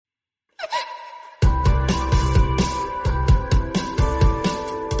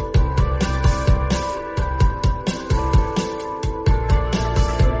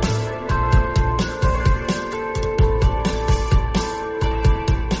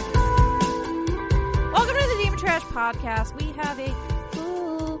podcast. We have a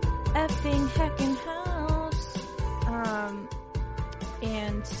full effing heckin' house.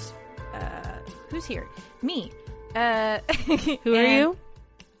 And who's here? Me. Who are you?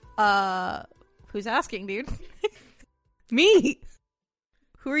 Who's asking, dude? Me.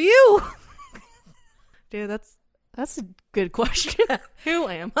 Who are you? Dude, that's a good question. Who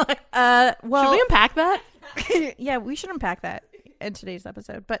am I? Well, should we unpack that? Yeah, we should unpack that in today's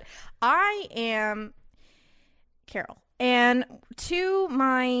episode. But I am Carol, and to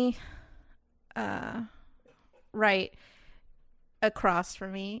my right across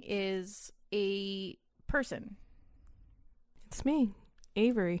from me is a person. It's me,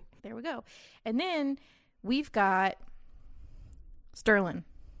 Avery. There we go. And then we've got Sterling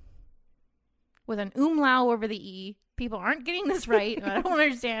with an umlaut over the E. People aren't getting this right, and I don't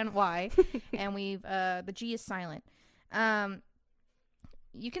understand why. And we've the G is silent.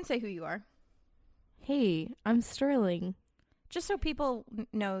 You can say who you are, Hey, I'm Sterling. just so people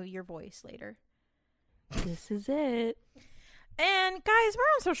know your voice later. This is it. And guys, we're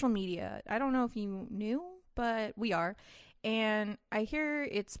on social media. I don't know if you knew, but we are. And I hear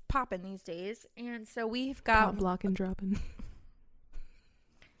it's popping these days. And so we've got Pop, block, and dropping.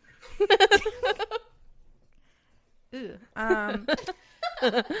 Ew.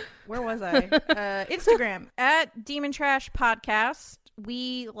 Where was I? Instagram at Demon Trash Podcast.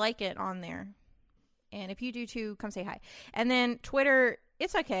 We like it on there. And if you do too, come say hi. And then Twitter,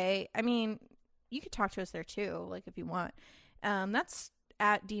 it's okay. I mean, you could talk to us there too, like if you want. That's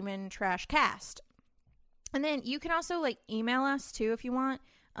at Demon Trash Cast. And then you can also like email us too if you want.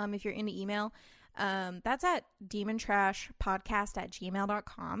 If you're into email. That's at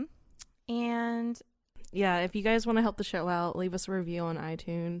demontrashpodcast@gmail.com. And Yeah, if you guys want to help the show out, leave us a review on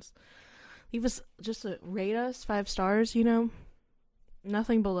iTunes. Leave us rate us 5 stars,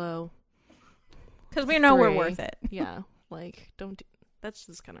 Nothing below. because we know we're 3. worth it. Yeah, like that's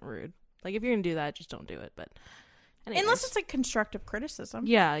just kind of rude. Like if you're gonna do that, just don't do it. But anyways. Unless it's like constructive criticism.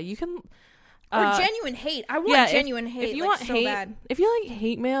 Yeah, you can. Or genuine hate. I want genuine hate. If you like, want so hate, bad. if you like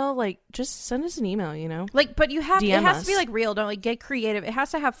hate mail, like just send us an email. Like, but you have it DM has us. to be like real. Don't like get creative. It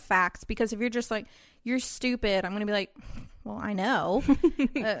has to have facts because if you're just like you're stupid, I'm gonna be like, well, I know.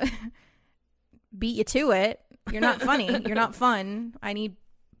 Beat you to it. You're not funny. You're not fun. I need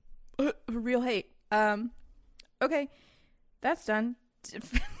real hate. Okay, that's done.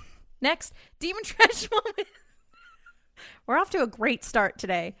 Next, Demon Trash Moment. We're off to a great start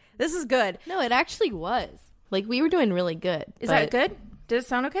today. This is good. No, it actually was. Like, we were doing really good. Is that good? Did it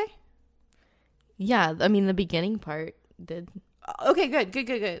sound okay? Yeah, I mean, the beginning part did. Okay,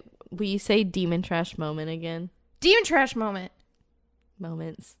 good. Will you say Demon Trash Moment again? Demon Trash Moments.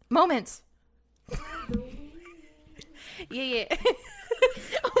 Yeah.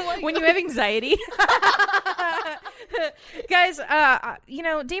 When you have anxiety. Guys,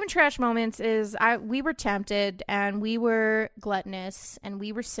 Demon Trash Moments is we were tempted and we were gluttonous and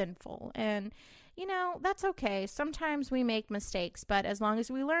we were sinful and that's okay. Sometimes we make mistakes, but as long as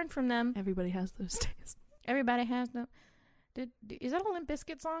we learn from them. Everybody has those days. Everybody has them. Is that a Limp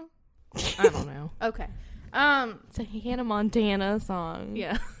Bizkit song? I don't know. Okay. It's a Hannah Montana song.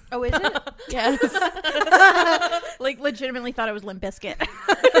 Yeah. Oh, is it? Yes. Like legitimately thought it was Limp Bizkit.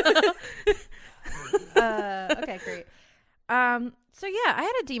 Okay, great. So yeah, I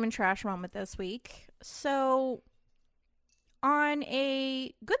had a Demon Trash moment this week. So on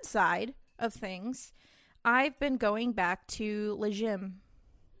a good side of things, I've been going back to Le Gym.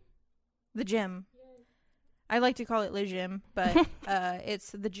 The gym. I like to call it Le Gym, but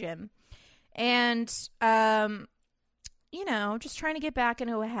it's the gym. And just trying to get back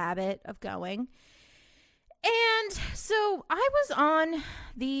into a habit of going. And so I was on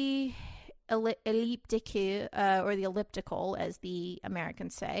the elliptical, or the elliptical, as the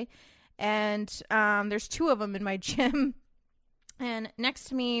Americans say. And there's 2 of them in my gym. And next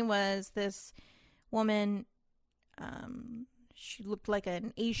to me was this woman. She looked like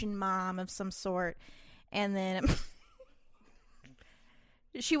an Asian mom of some sort. And then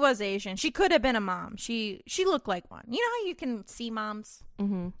she was Asian. She could have been a mom. She looked like one. You know how you can see moms?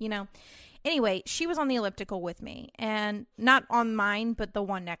 Mm-hmm. Anyway, she was on the elliptical with me. And not on mine, but the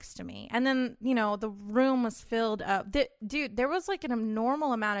one next to me. And then, the room was filled up. Dude, there was like an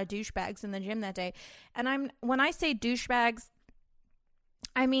abnormal amount of douchebags in the gym that day. And when I say douchebags,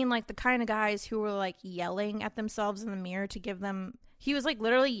 I mean like the kind of guys who were like yelling at themselves in the mirror to give them... He was like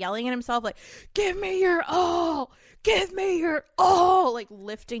literally yelling at himself like, give me your all, like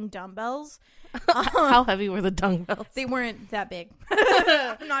lifting dumbbells. How heavy were the dumbbells? They weren't that big.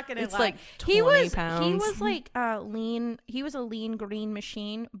 I'm not gonna It's lie. like 20 pounds. He was like lean. He was a lean green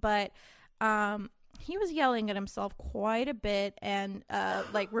machine, but he was yelling at himself quite a bit and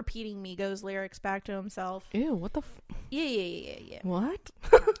like repeating Migos lyrics back to himself. Ew, what the Yeah. what?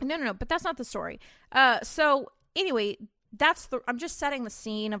 No, but that's not the story. So anyway, I'm just setting the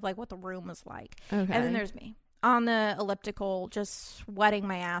scene of like what the room was like. Okay. And then there's me on the elliptical, just sweating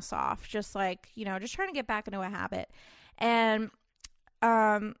my ass off, just like, just trying to get back into a habit. And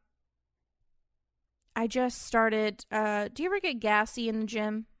I just started, do you ever get gassy in the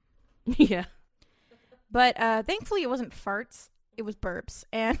gym? Yeah. But thankfully it wasn't farts, it was burps.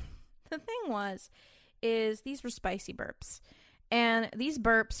 And the thing is these were spicy burps. And these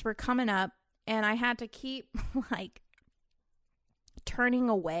burps were coming up and I had to keep like turning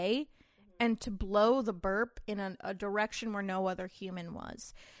away and to blow the burp in a direction where no other human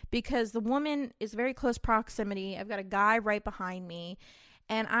was. Because the woman is very close proximity. I've got a guy right behind me.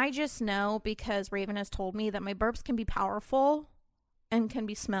 And I just know, because Raven has told me, that my burps can be powerful and can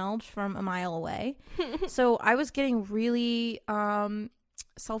be smelled from a mile away. So I was getting really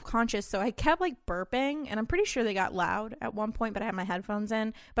self-conscious. So I kept like burping, and I'm pretty sure they got loud at one point, but I had my headphones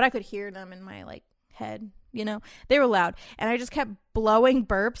in, but I could hear them in my like head, they were loud. And I just kept blowing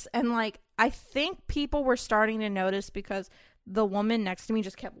burps, and like I think people were starting to notice because the woman next to me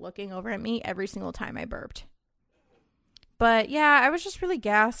just kept looking over at me every single time I burped. But yeah, I was just really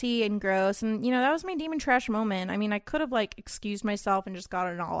gassy and gross. And, that was my demon trash moment. I mean, I could have like excused myself and just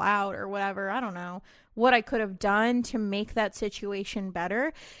got it all out or whatever. I don't know what I could have done to make that situation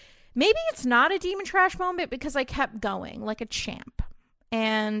better. Maybe it's not a demon trash moment because I kept going like a champ.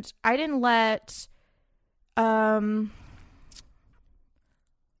 And I didn't let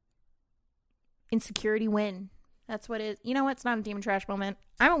insecurity win. That's what it is. You know what? It's not a demon trash moment.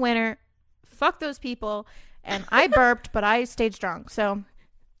 I'm a winner. Fuck those people. And I burped, but I stayed strong. So,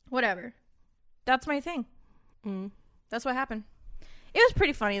 whatever. That's my thing. That's what happened. It was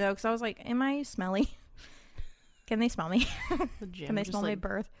pretty funny, though, because I was like, am I smelly? Can they smell me? The gym Can they just, smell my like,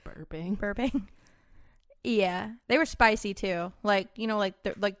 breath? burping. Yeah. They were spicy, too. Like,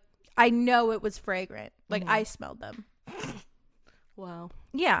 like I know it was fragrant. Like, I smelled them. Wow.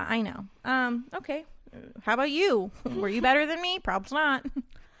 Yeah, I know. Okay. How about you? Were you better than me? Probably not.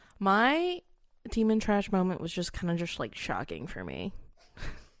 My demon trash moment was just kind of just like shocking for me.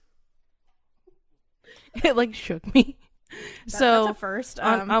 It like shook me. So that's a first.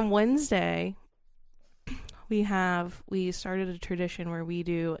 On Wednesday, we started a tradition where we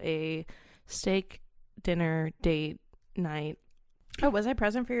do a steak dinner date night. Oh, was I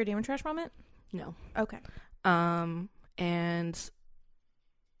present for your demon trash moment? No. Okay. And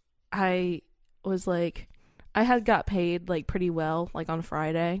I was like, I had got paid like pretty well like on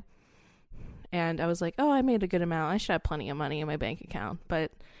Friday. And I was like, oh, I made a good amount. I should have plenty of money in my bank account.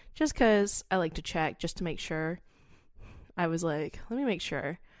 But just because I like to check just to make sure, I was like, let me make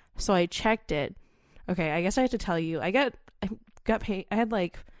sure. So I checked it. Okay, I guess I have to tell you, I got paid. I had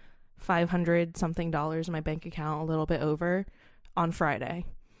like $500 something in my bank account, a little bit over, on Friday.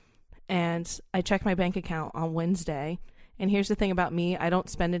 And I checked my bank account on Wednesday. And here's the thing about me. I don't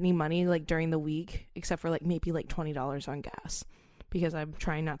spend any money like during the week, except for like maybe like $20 on gas, because I'm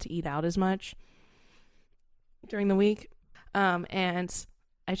trying not to eat out as much during the week. And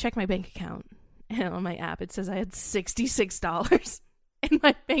I checked my bank account, and on my app it says I had $66 in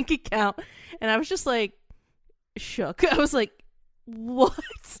my bank account, and I was just like shook. I was like, what?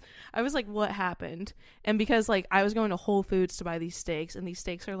 I was like, what happened? And because like I was going to Whole Foods to buy these steaks, and these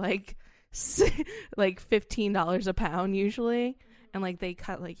steaks are like like $15 a pound usually, and like they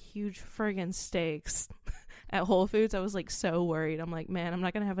cut like huge friggin' steaks at Whole Foods. I was like so worried. I'm like, man, I'm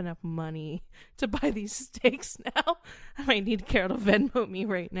not gonna have enough money to buy these steaks now. I might need Carol to Venmo me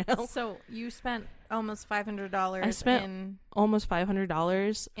right now. So you spent almost $500. I spent almost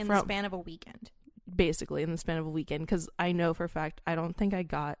 $500 in the span of a weekend. Basically, in the span of a weekend, because I know for a fact I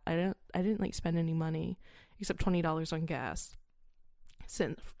didn't like spend any money except $20 on gas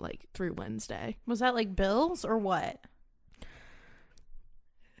since like through Wednesday. Was that like bills or what?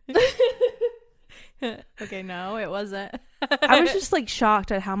 Okay, no, it wasn't. I was just like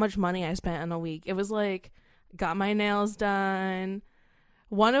shocked at how much money I spent in a week. It was like, got my nails done.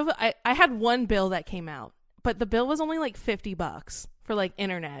 I had one bill that came out, but the bill was only like $50 for like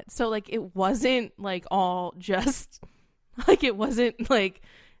internet. So like it wasn't like all just like, it wasn't like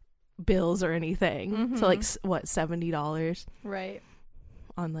bills or anything. Mm-hmm. So like what, $70 Right.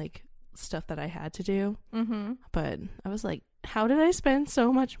 on like stuff that I had to do. Mm-hmm. But I was like, how did I spend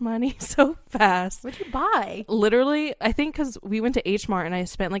so much money so fast? What'd you buy? Literally, I think because we went to H Mart and I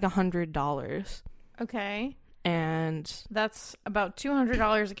spent like $100. Okay. And That's about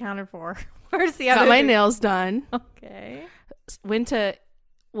 $200 accounted for. Where's the other? got my nails done. Okay. Went to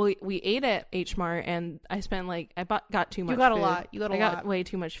we ate at H Mart, and I spent like got too much. You got food. a lot. You got a I lot. got way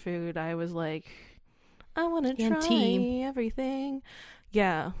too much food. I was like, I want to try Canteen. everything.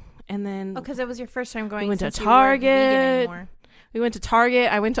 Yeah, and then because it was your first time going. we went to since you weren't vegan Target. anymore. We went to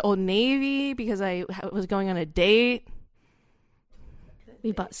Target. I went to Old Navy because I was going on a date.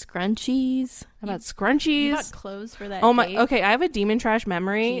 We bought scrunchies, I bought scrunchies. You bought clothes for that. Oh my. date? Okay, I have a demon trash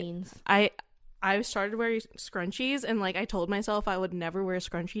memory. jeans. I started wearing scrunchies, and like I told myself I would never wear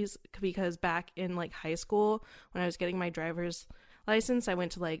scrunchies because back in like high school when I was getting my driver's license, I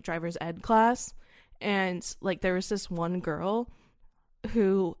went to like driver's ed class, and like there was this one girl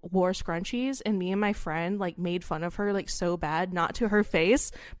who wore scrunchies, and me and my friend like made fun of her like so bad, not to her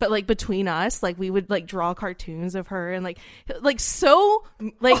face, but like between us, like we would like draw cartoons of her, and like so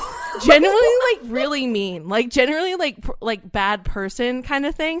like genuinely like really mean, like generally like bad person kind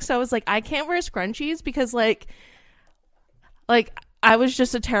of thing. So I was like, I can't wear scrunchies because like I was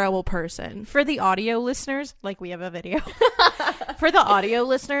just a terrible person. For the audio listeners, like we have a video. For the audio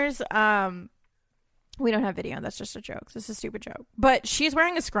listeners, we don't have video. That's just a joke. This is a stupid joke. But she's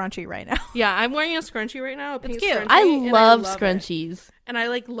wearing a scrunchie right now. Yeah, I'm wearing a scrunchie right now. It's cute. I And love it. scrunchies. And I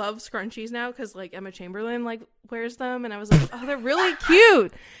like love scrunchies now because like Emma Chamberlain like wears them, and I was like, oh, they're really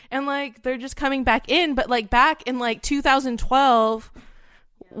cute, and like they're just coming back in. But like back in like 2012,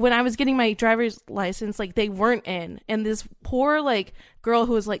 when I was getting my driver's license, like they weren't in, and this poor like girl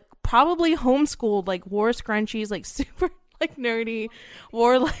who was like probably homeschooled like wore scrunchies, like super like nerdy,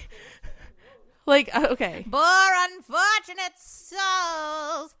 wore like okay. Poor unfortunate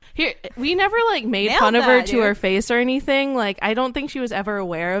souls. Here, we never like made Nailed fun of her that, to dude. her face or anything. Like, I don't think she was ever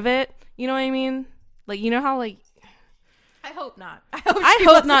aware of it. You know what I mean? Like, you know how like I hope not. I she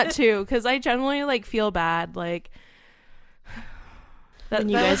hope wasn't. not too, because I generally like feel bad. Like, When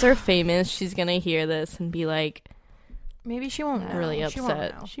you guys are famous, she's gonna hear this and be like, Maybe she won't know. really She won't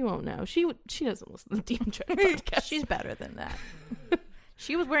upset. know. she won't know. She doesn't listen to the Demon Trash podcast. She's better than that.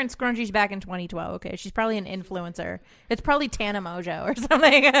 She was wearing scrunchies back in 2012. Okay, she's probably an influencer. It's probably Tana Mojo or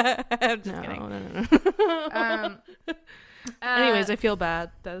something. I'm just kidding. No. Anyways, I feel bad.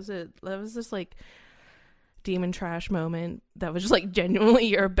 That was it. That was just like demon trash moment. That was just like genuinely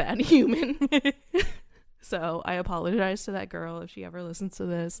you're a bad human. So I apologize to that girl if she ever listens to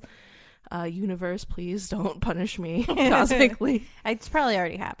this. Universe, please don't punish me cosmically. It's probably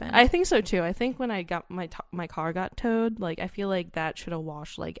already happened. I think so too. I think when I got my car got towed, like I feel like that should have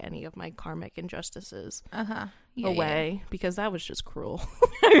washed like any of my karmic injustices away because that was just cruel.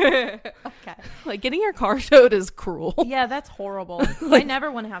 Okay. Like getting your car towed is cruel. Yeah, that's horrible. I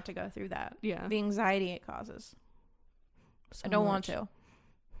never want to have to go through that. Yeah. The anxiety it causes. So I don't much. want to.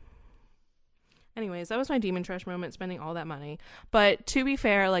 Anyways, that was my demon trash moment, spending all that money. But to be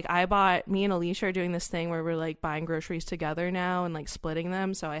fair, like me and Alicia are doing this thing where we're like buying groceries together now and like splitting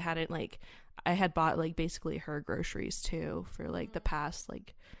them. So I had bought like basically her groceries too for like the past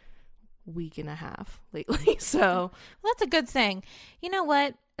like week and a half lately. So Well, that's a good thing. You know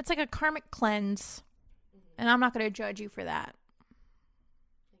what? It's like a karmic cleanse. And I'm not going to judge you for that.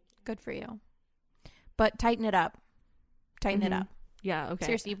 Good for you. But tighten it up. Tighten it Mhm. up. yeah, okay.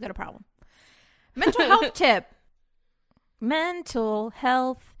 Seriously, you've got a problem. Mental health tip. Mental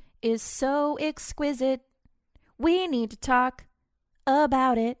health is so exquisite. We need to talk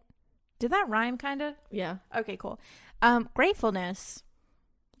about it. Did that rhyme kind of? yeah. Okay, cool. Gratefulness.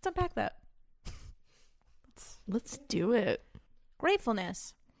 Let's unpack that. Let's do it.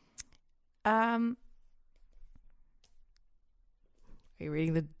 Gratefulness. Are you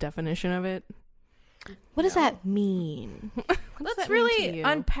reading the definition of it? What does that mean? Let's really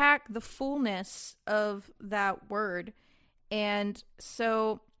unpack the fullness of that word. And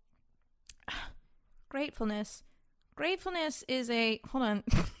so, gratefulness. Gratefulness is a, hold on.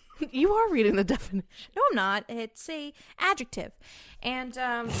 You are reading the definition. No, I'm not. It's a adjective. And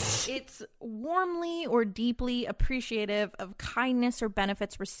it's warmly or deeply appreciative of kindness or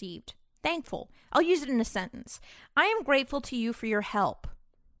benefits received. Thankful. I'll use it in a sentence. I am grateful to you for your help.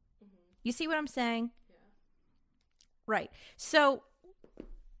 You see what I'm saying? Yeah. Right. So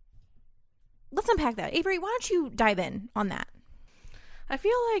let's unpack that. Avery, why don't you dive in on that? I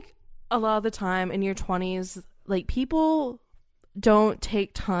feel like a lot of the time in your 20s, like people don't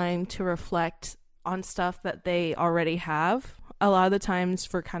take time to reflect on stuff that they already have. A lot of the times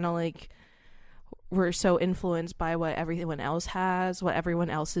we're kind of like, we're so influenced by what everyone else has, what everyone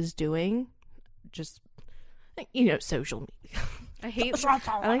else is doing. Just, you know, social media. I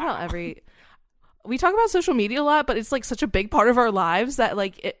like how we talk about social media a lot, but it's like such a big part of our lives that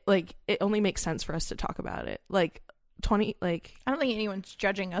it only makes sense for us to talk about it. Like I don't think anyone's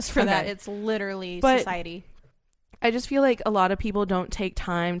judging us for that. It's literally But society. I just feel like a lot of people don't take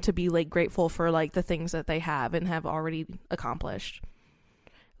time to be like grateful for like the things that they have and have already accomplished.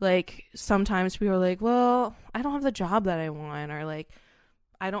 Like sometimes people are like, well, I don't have the job that I want, or like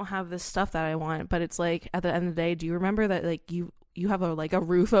I don't have this stuff that I want. But it's like at the end of the day, do you remember that like you have a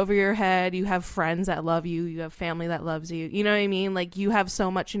roof over your head, you have friends that love you, you have family that loves you, you know what I mean? Like you have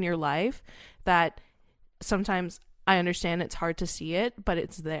so much in your life that sometimes I understand it's hard to see it, but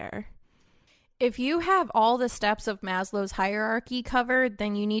it's there. If you have all the steps of Maslow's hierarchy covered,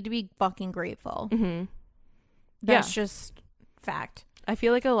 then you need to be fucking grateful. Mm-hmm. That's just fact. I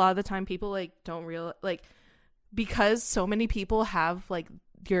feel like a lot of the time people like don't realize, like, because so many people have like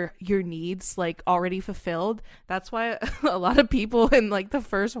your needs like already fulfilled. That's why a lot of people in like the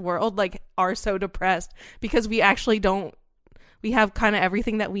first world like are so depressed, because we actually don't. We have kind of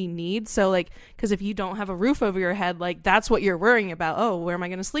everything that we need. So like, because if you don't have a roof over your head, like that's what you're worrying about. Oh, where am I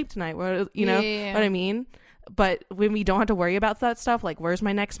going to sleep tonight? What, you know what I mean? But when we don't have to worry about that stuff, like where's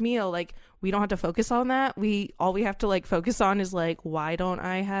my next meal? Like we don't have to focus on that. All we have to like focus on is like, why don't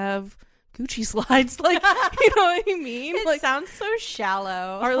I have Gucci slides? Like, you know what I mean? It like, sounds so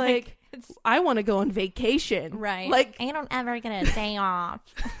shallow. Or like I want to go on vacation. Right. Like I don't ever get a day off.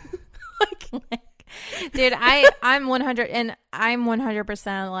 like Dude, I'm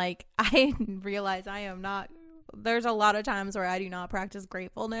 100% like, I realize I am not. There's a lot of times where I do not practice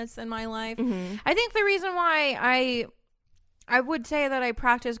gratefulness in my life. mm-hmm. I think the reason why I would say that I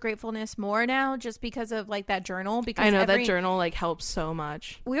practice gratefulness more now, just because of like that journal. Because I know that journal like helps so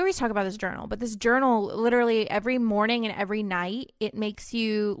much. We always talk about this journal, but this journal, literally every morning and every night, it makes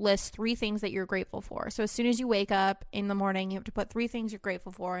you list 3 things that you're grateful for. So as soon as you wake up in the morning, you have to put 3 things you're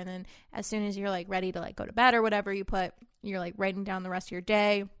grateful for, and then as soon as you're like ready to like go to bed or whatever, you're like writing down the rest of your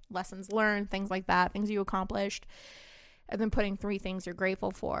day, lessons learned, things like that, things you accomplished, and then putting 3 things you're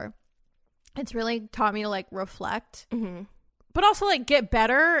grateful for. It's really taught me to like reflect. Mm-hmm. But also like get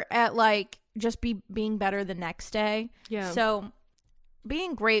better at like just being better the next day. Yeah. So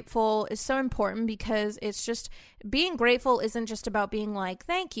being grateful is so important, because it's just, being grateful isn't just about being like,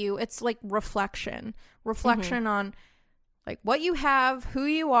 thank you. It's like reflection Mm-hmm. on like what you have, who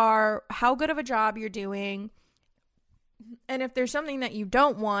you are, how good of a job you're doing. And if there's something that you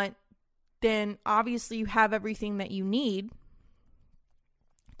don't want, then obviously you have everything that you need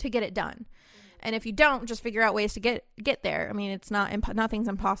to get it done. And if you don't, just figure out ways to get there. I mean, it's nothing's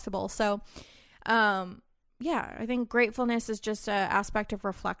impossible. So, yeah, I think gratefulness is just an aspect of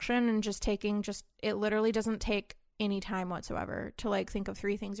reflection, and just it literally doesn't take any time whatsoever to like think of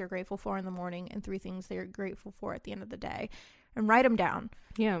 3 things you're grateful for in the morning and 3 things that you're grateful for at the end of the day, and write them down.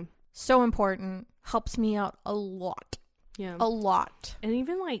 Yeah. So important. Helps me out a lot. Yeah. A lot. And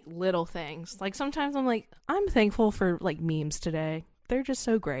even like little things. Like sometimes I'm like, I'm thankful for like memes today. They're just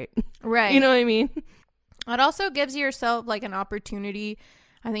so great. Right. You know what I mean? It also gives yourself like an opportunity,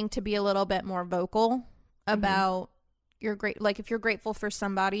 I think, to be a little bit more vocal about your like if you're grateful for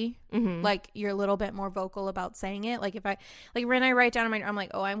somebody, Mm-hmm. like you're a little bit more vocal about saying it. Like when I write down I'm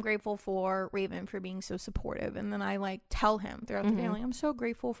like, oh, I'm grateful for Raven for being so supportive, and then I like tell him throughout the day, like, I'm so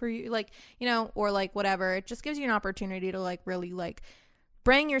grateful for you, like, you know, or like whatever. It just gives you an opportunity to like really like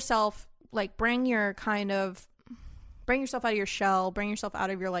bring yourself out of your shell, bring yourself out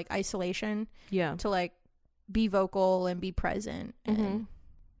of your like isolation, Yeah. to like be vocal and be present. And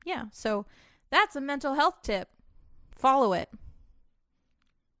yeah, so that's a mental health tip. Follow it.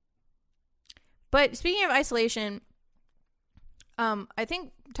 But speaking of isolation, I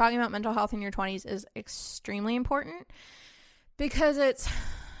think talking about mental health in your 20s is extremely important, because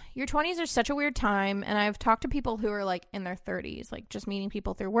your 20s are such a weird time. And I've talked to people who are like in their 30s, like just meeting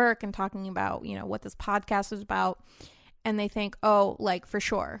people through work and talking about, you know, what this podcast is about. And they think, oh, like for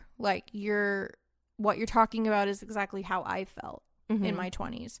sure, like what you're talking about is exactly how I felt in my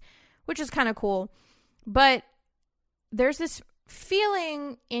 20s, which is kind of cool. But there's this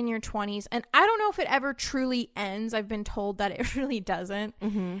feeling in your 20s, and I don't know if it ever truly ends. I've been told that it really doesn't.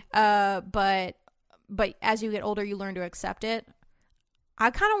 But as you get older, you learn to accept it. I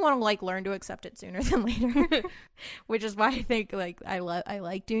kind of want to like learn to accept it sooner than later, which is why I think like I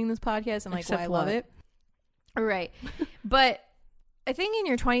like doing this podcast, and like why I love it. Right. But I think in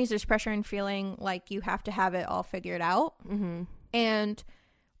your 20s, there's pressure in feeling like you have to have it all figured out,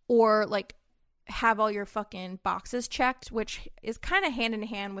 or like have all your fucking boxes checked, which is kind of hand in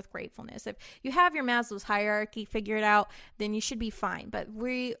hand with gratefulness. If you have your Maslow's hierarchy figured out, then you should be fine. But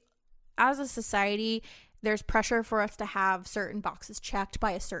we, as a society, there's pressure for us to have certain boxes checked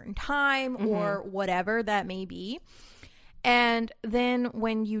by a certain time or whatever that may be. And then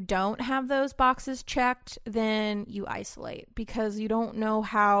when you don't have those boxes checked, then you isolate because you don't know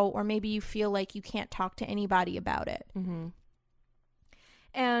how, or maybe you feel like you can't talk to anybody about it. Mm-hmm.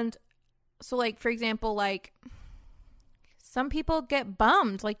 And so, like, for example, like, some people get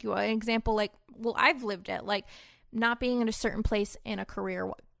bummed. Like, an example, like, well, I've lived it, like, not being in a certain place in a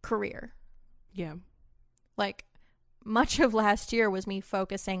career. Yeah. Like, much of last year was me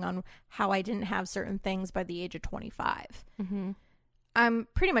focusing on how I didn't have certain things by the age of 25. Mm-hmm. I'm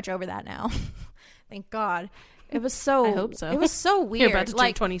pretty much over that now. Thank God. It was so... I hope so. It was so weird. You're about to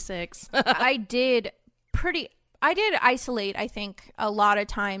turn 26. I did isolate, I think, a lot of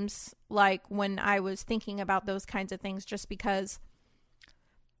times, like, when I was thinking about those kinds of things, just because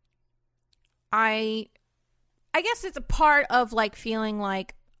I guess it's a part of, like, feeling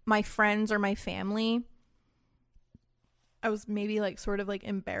like my friends or my family, I was maybe, like, sort of, like,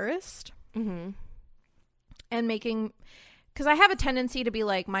 embarrassed. Mm-hmm. And making... Because I have a tendency to be,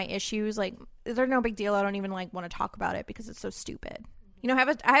 like, my issues, like, they're no big deal. I don't even, like, want to talk about it because it's so stupid. You know,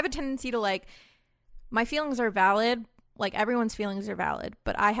 I have a tendency to, like... My feelings are valid. Like, everyone's feelings are valid.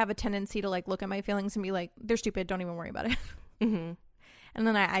 But I have a tendency to, like, look at my feelings and be like, they're stupid. Don't even worry about it. Mm-hmm. And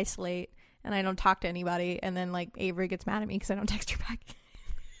then I isolate. And I don't talk to anybody. And then, like, Avery gets mad at me because I don't text her back.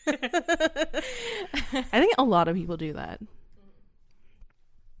 I think a lot of people do that.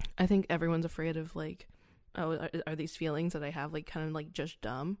 I think everyone's afraid of, like, oh, are these feelings that I have, like, kind of, like, just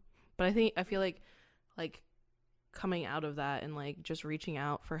dumb? But I feel like coming out of that and, like, just reaching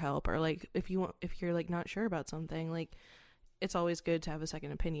out for help, or, like, if you're, like, not sure about something, like, it's always good to have a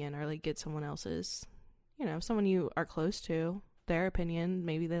second opinion, or, like, get someone else's, you know, someone you are close to, their opinion.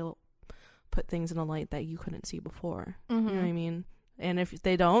 Maybe they'll put things in a light that you couldn't see before. Mm-hmm. You know what I mean? And if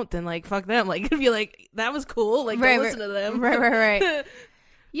they don't, then, like, fuck them. Like, be like, that was cool. Like, Right, don't listen to them. Right.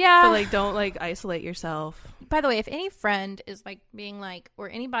 Yeah. But, like, don't, like, isolate yourself. By the way, if any friend is, like, being like, or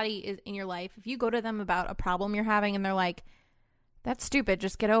anybody is in your life, if you go to them about a problem you're having and they're like, that's stupid,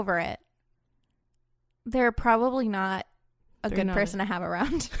 just get over it, they're probably not a good person to have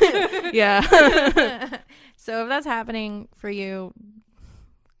around. Yeah. So if that's happening for you,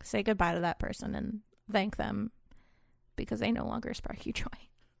 say goodbye to that person and thank them because they no longer spark you joy.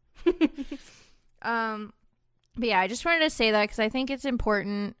 But yeah, I just wanted to say that because I think it's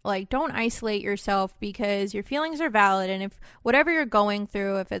important. Like, don't isolate yourself because your feelings are valid. And if whatever you're going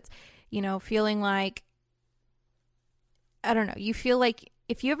through, if it's, you know, feeling like, I don't know, you feel like,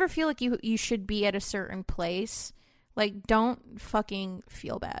 if you ever feel like you should be at a certain place, like, don't fucking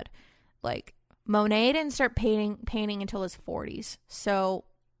feel bad. Like, Monet didn't start painting until his 40s. So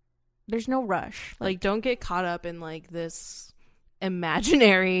there's no rush. Like, don't get caught up in, like, this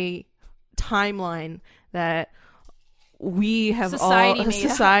imaginary timeline that we have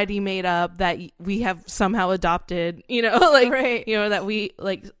society made up that we have somehow adopted, you know, like, right. You know, that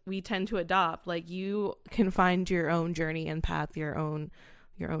we tend to adopt. Like, you can find your own journey and path, your own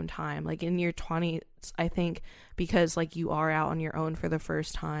time. Like, in your 20s, I think, because, like, you are out on your own for the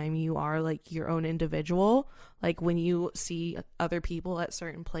first time, you are, like, your own individual. Like, when you see other people at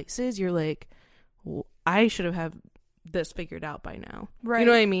certain places, you're like, well, I should have this figured out by now. Right. You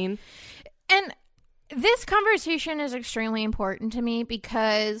know what I mean? And this conversation is extremely important to me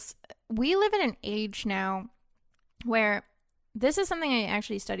because we live in an age now where this is something I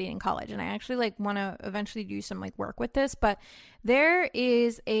actually studied in college, and I actually, like, want to eventually do some, like, work with this, but there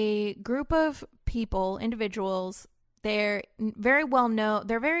is a group of people, individuals, they're very well known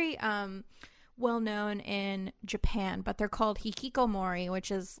in Japan, but they're called hikikomori,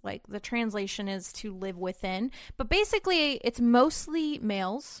 which is, like, the translation is to live within, but basically it's mostly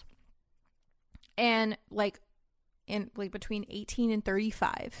males. And, like, in, like, between 18 and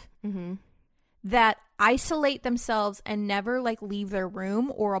 35 mm-hmm. that isolate themselves and never, like, leave their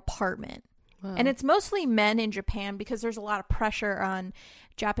room or apartment. Wow. And it's mostly men in Japan because there's a lot of pressure on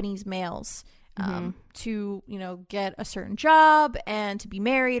Japanese males to, you know, get a certain job and to be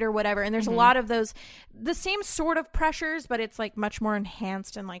married or whatever. And there's a lot of those, the same sort of pressures, but it's, like, much more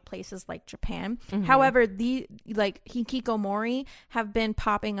enhanced in, like, places like Japan. However, the, like, hikikomori have been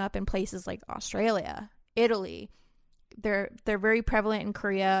popping up in places like Australia, Italy. They're very prevalent in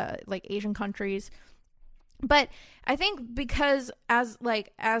Korea, like, Asian countries. But I think because as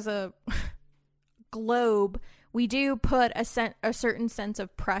a globe, we do put a certain sense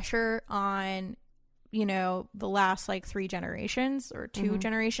of pressure on, you know, the last, like, 3 generations or 2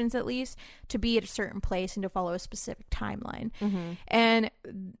 generations at least to be at a certain place and to follow a specific timeline. And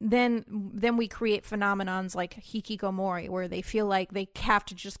then we create phenomenons like hikikomori where they feel like they have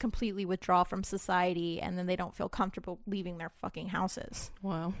to just completely withdraw from society and then they don't feel comfortable leaving their fucking houses.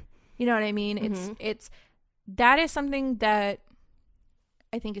 Wow. You know what I mean? It's that is something that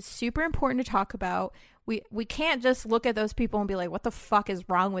I think is super important to talk about. We can't just look at those people and be like, what the fuck is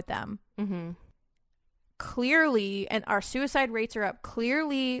wrong with them? Mm-hmm. Clearly, and our suicide rates are up.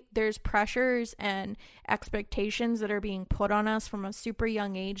 Clearly, there's pressures and expectations that are being put on us from a super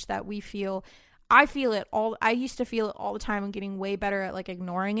young age that we feel. I feel it all. I used to feel it all the time. I'm getting way better at like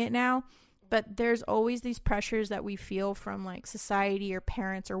ignoring it now. But there's always these pressures that we feel from like society or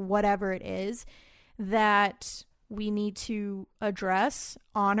parents or whatever it is that we need to address,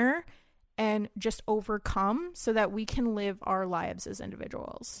 honor, and just overcome so that we can live our lives as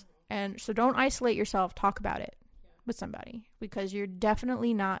individuals. And so don't isolate yourself. Talk about it with somebody because you're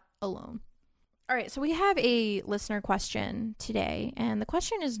definitely not alone. All right, so we have a listener question today, and the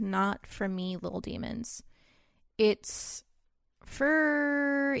question is not from me, Little Demons. It's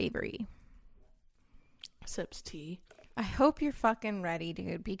for Avery. Sips tea. I hope you're fucking ready,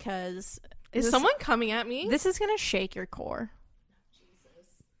 dude, because Is someone coming at me? this is going to shake your core.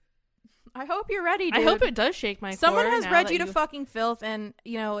 I hope you're ready, dude. I hope it does shake my Someone core has now read that you to fucking filth, and,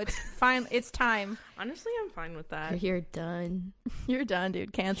 you know, it's fine. It's time. Honestly, I'm fine with that. You're done. You're done,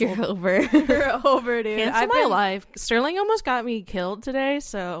 dude. Cancel. You're over. You're over, dude. Cancel my life. Sterling almost got me killed today,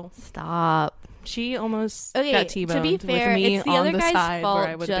 so Stop. she almost Okay, got T-boned to be fair, with me it's the on other the guy's side where I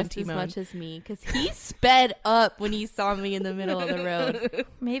fault would have been just as T-boned. much as me because he sped up when he saw me in the middle of the road.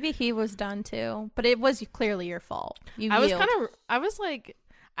 Maybe he was done too, but it was clearly your fault. I was like,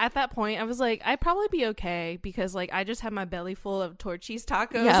 at that point, I was like, I'd probably be okay because like I just had my belly full of Torchy's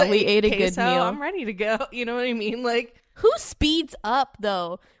tacos. Yeah, we ate a good queso. meal. I'm ready to go. You know what I mean? Like, Who speeds up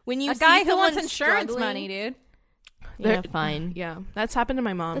though when you a see guy who someone wants insurance struggling? money, dude. Yeah, There- fine. yeah, that's happened to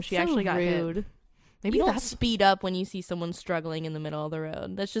my mom. That's she so actually got rude. hit. Maybe You don't that's speed up when you see someone struggling in the middle of the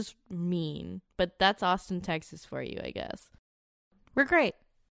road. That's just mean. But that's Austin, Texas for you, I guess. We're great.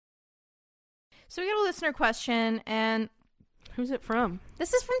 So we got a listener question, and who's it from?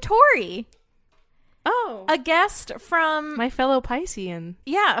 this is from Tori, Oh, a guest from my fellow Piscean.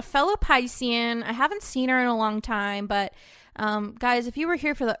 yeah, a fellow Piscean. I haven't seen her in a long time, but guys, if you were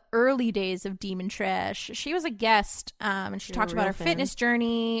here for the early days of Demon Trash, she was a guest, and she You're a talked about real her fan. fitness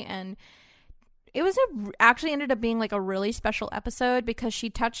journey, and it was actually ended up being like a really special episode because she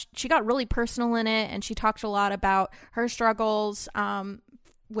got really personal in it, and she talked a lot about her struggles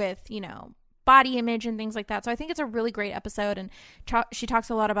with, you know, body image and things like that. So I think it's a really great episode, and she talks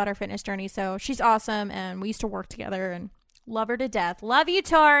a lot about her fitness journey. So she's awesome, and we used to work together, and love her to death. Love you,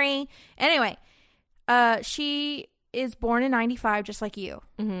 Tori. Anyway, she is born in 95, just like you.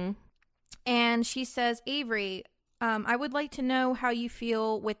 Mm-hmm. And she says, Avery, I would like to know how you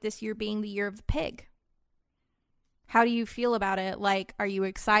feel with this year being the year of the pig. How do you feel about it? Like, are you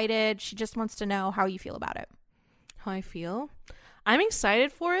excited? She just wants to know how you feel about it. How I feel? I'm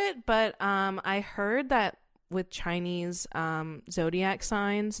excited for it, but I heard that with Chinese zodiac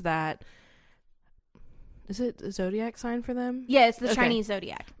signs that is it a zodiac sign for them? Yeah, it's the Okay. Chinese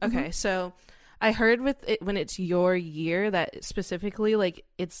zodiac. Okay, so I heard with it when it's your year that specifically like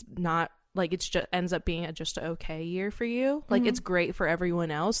it's not like it's just ends up being just an okay year for you. Like it's great for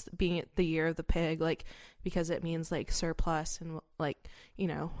everyone else being the year of the pig, like because it means like surplus and like, you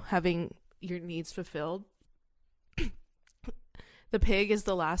know, having your needs fulfilled. The pig is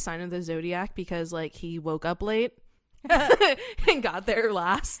the last sign of the zodiac because like he woke up late and got there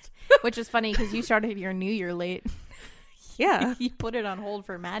last. Which is funny because you started your new year late. Yeah. You put it on hold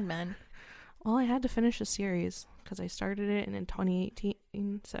for Mad Men. Well, I had to finish a series because I started it in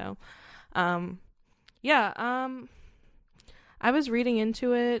 2018. So, I was reading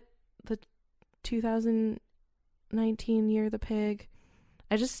into it, the 2019 year of the pig.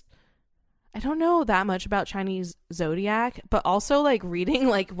 I don't know that much about Chinese zodiac, but also like reading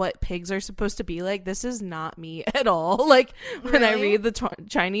like what pigs are supposed to be like. This is not me at all. Like when I Really? read the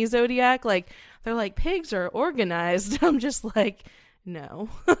Chinese zodiac, like they're like pigs are organized. I'm just like, no,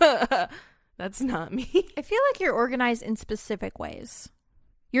 that's not me. I feel like you're organized in specific ways.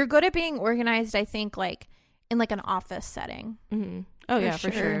 You're good at being organized, I think, like in like an office setting. Mm-hmm. Oh For yeah,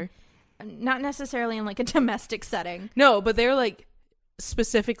 for sure. sure. Not necessarily in like a domestic setting. No, but they're like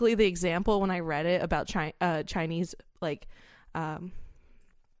specifically the example when I read it about Chinese like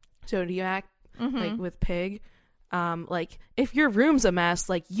zodiac like with pig. Like if your room's a mess,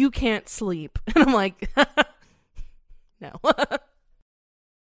 like you can't sleep, and I'm like, no.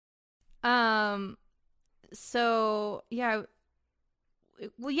 So yeah.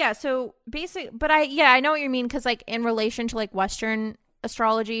 Well, yeah. So but I know what you mean because like in relation to like Western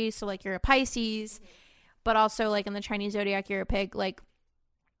astrology, so like you're a Pisces, but also like in the Chinese zodiac you're a pig. Like,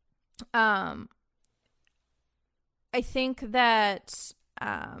 I think that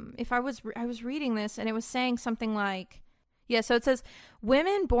if I was reading this and it was saying something like, yeah, so it says,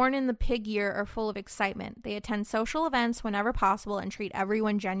 women born in the pig year are full of excitement. They attend social events whenever possible and treat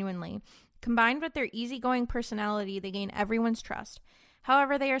everyone genuinely. Combined with their easygoing personality, they gain everyone's trust.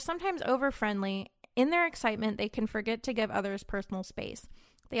 However, they are sometimes over-friendly. In their excitement, they can forget to give others personal space.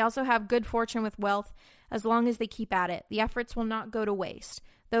 They also have good fortune with wealth as long as they keep at it. The efforts will not go to waste.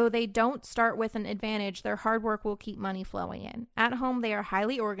 Though they don't start with an advantage, their hard work will keep money flowing in. At home, they are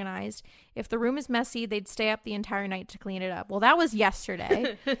highly organized. If the room is messy, they'd stay up the entire night to clean it up. Well, that was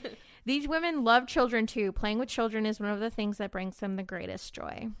yesterday. These women love children too. Playing with children is one of the things that brings them the greatest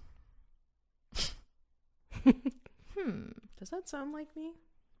joy. Does that sound like me?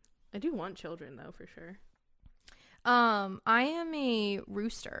 I do want children though, for sure. I am a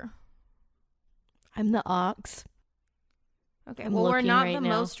rooster. I'm the ox. Okay, I'm well, we're looking not right the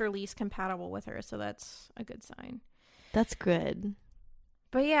now. most or least compatible with her, so that's a good sign. That's good.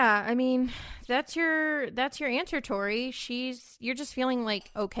 But yeah, I mean, that's your answer, Tori. You're just feeling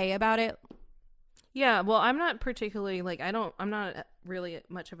like okay about it. Yeah, well, I'm not particularly like I'm not really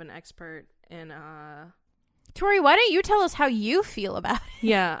much of an expert in Tori, why don't you tell us how you feel about it?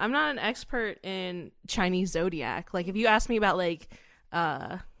 yeah, I'm not an expert in Chinese zodiac. Like if you ask me about like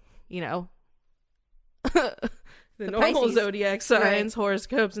you know the normal Pisces. zodiac signs,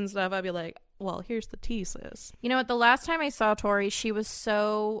 horoscopes and stuff, I'd be like, well, here's the tea, sis. You know what? The last time I saw Tori, she was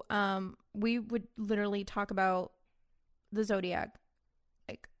so we would literally talk about the zodiac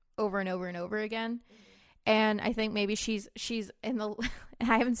like over and over and over again. And I think maybe she's in the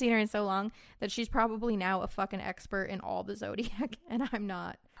I haven't seen her in so long that she's probably now a fucking expert in all the zodiac and I'm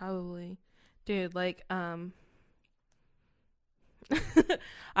not. Probably. Dude, like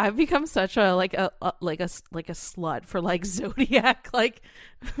I've become such a slut for like zodiac like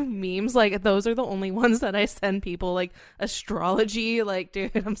memes. Like those are the only ones that I send people. Like astrology, like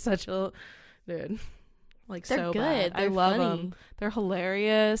dude, I'm such a dude. Like They're so good. bad. I They're love funny. them. They're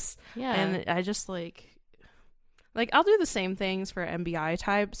hilarious. Yeah. And I just like I'll do the same things for MBI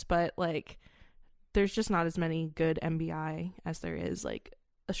types, but like there's just not as many good MBI as there is like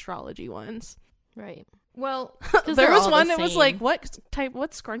astrology ones. right. Well, There was all one the that was same. like, what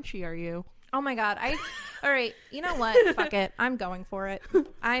scrunchie are you? oh my god. All right, you know what? Fuck it. I'm going for it.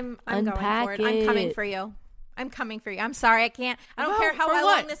 I'm going Unpack for it. I'm coming it. for you. I'm coming for you. I'm sorry. I can't. I don't Wow, care how for long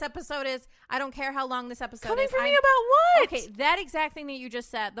what? this episode is. I don't care how long this episode Coming is. for me I'm- about what? Okay, that exact thing that you just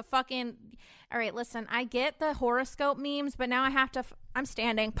said. The fucking. All right, listen. I get the horoscope memes, but now I have to. I'm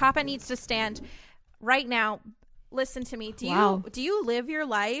standing. Papa needs to stand right now. Listen to me. Wow. Do you live your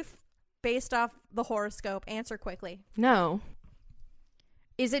life based off the horoscope? Answer quickly. No.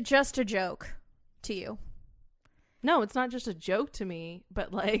 Is it just a joke to you? No, it's not just a joke to me,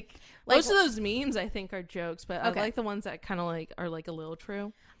 but like Like- most of those memes I think are jokes, but Okay. I like the ones that kind of like are like a little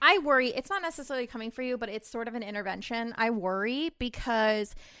true. I worry. It's not necessarily coming for you, but it's sort of an intervention. I worry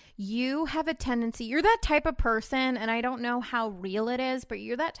because you have a tendency. You're that type of person, and I don't know how real it is, but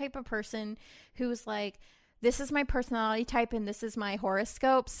you're that type of person who's like, this is my personality type and this is my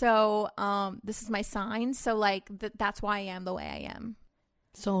horoscope. So this is my sign. So like that's why I am the way I am.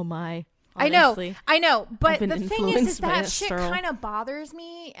 So am I. I know, honestly. but been the thing is influenced by that that, shit Sterl. kind of bothers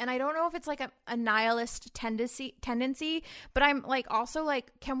me, and I don't know if it's like a nihilist tendency, but I'm like also like,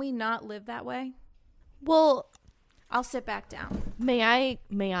 can we not live that way? Well, I'll sit back down. may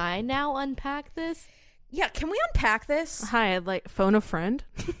I now unpack this? Yeah, can we unpack this? Hi, I'd like phone a friend.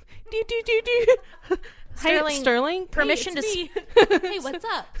 Do. Hi, Sterling, Sterling. permission Hey, to it's me. Hey, what's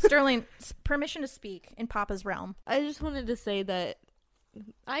up? Sterling, permission to speak in Papa's realm. I just wanted to say that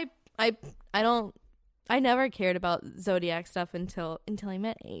I never cared about zodiac stuff until I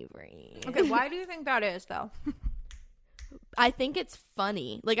met Avery. Okay, why do you think that is though? I think it's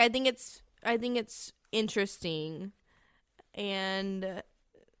funny. Like I think it's interesting, and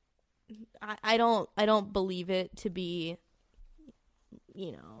I don't believe it to be,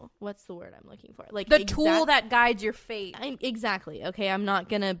 you know, what's the word I'm looking for? Like The tool that guides your fate. exactly. Okay, I'm not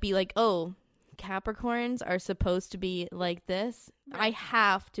gonna be like, oh, Capricorns are supposed to be like this. I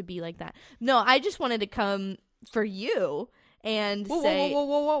have to be like that. No, I just wanted to come for you and say,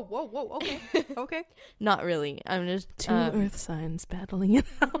 whoa. Okay, okay. not really. I'm just Two earth signs battling it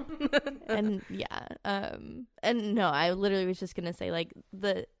out. and yeah, and no, I literally was just gonna say like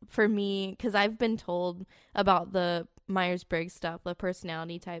for me, because I've been told about the Myers-Briggs stuff, the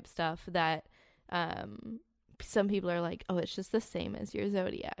personality type stuff, that some people are like, oh, it's just the same as your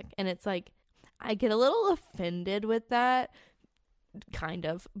zodiac, and it's like I get a little offended with that, kind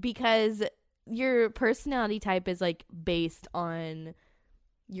of, because your personality type is like based on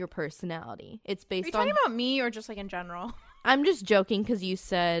your personality. It's Are you based on talking about me or just like in general? I'm just joking because you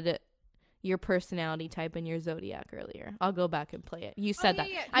said your personality type and your zodiac earlier. I'll go back and play it. You said that.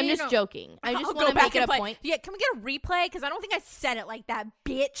 I'm just joking. I just want to make it a point. Yeah, can we get a replay? Because I don't think I said it like that,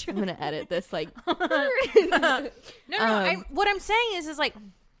 bitch. I'm gonna edit this. Like, no. What I'm saying is like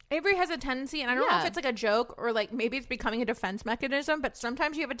Avery has a tendency, and I don't know if it's like a joke or like maybe it's becoming a defense mechanism. But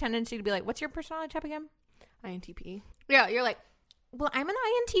sometimes you have a tendency to be like, "What's your personality type again?" INTP. Yeah, you're like, "Well, I'm an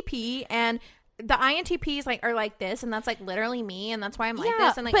INTP, and." The INTPs like are like this, and that's like literally me, and that's why I'm like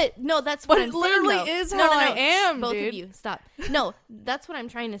this. And like, but no, that's what I'm literally saying, is how I am. Both dude. of you, stop. No, that's what I'm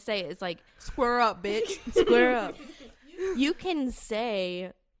trying to say. Is like square up, bitch. Square up. You can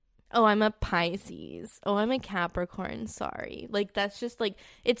say, "Oh, I'm a Pisces. Oh, I'm a Capricorn." Sorry, like that's just like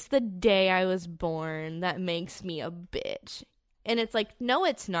it's the day I was born that makes me a bitch. And it's like, no,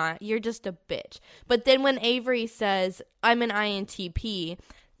 it's not. You're just a bitch. But then when Avery says, "I'm an INTP,"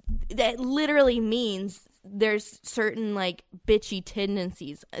 that literally means there's certain like bitchy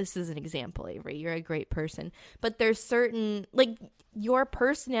tendencies. This is an example, Avery. You're a great person. But there's certain like your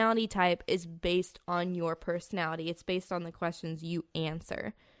personality type is based on your personality. It's based on the questions you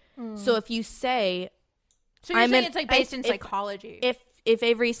answer. So if you say, so you're saying it's like based in psychology. If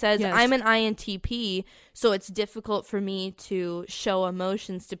Avery says, yes. I'm an INTP, so it's difficult for me to show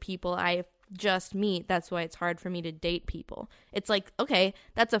emotions to people I just meet, that's why it's hard for me to date people. It's like, okay,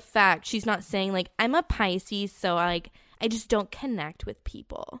 that's a fact. She's not saying like I'm a Pisces, so like I just don't connect with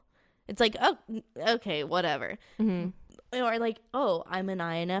people. It's like, oh, okay, whatever. Mm-hmm. Or like, oh, I'm an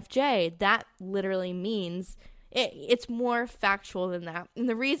INFJ. That literally means it's more factual than that. And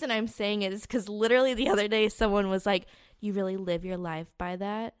the reason I'm saying it is because literally the other day someone was like, "You really live your life by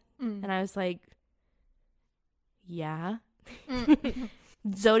that?" And I was like, yeah.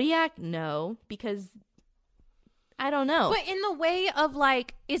 Zodiac, no, because I don't know. But in the way of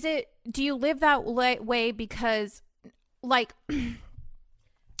like, do you live that way because like,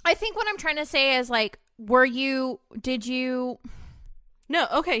 I think what I'm trying to say is like, did you? No,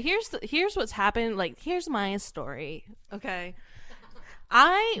 okay, here's what's happened. Like, here's my story. Okay.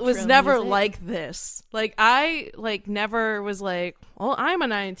 I was never like this. Like, I, like, never was like, well, I'm an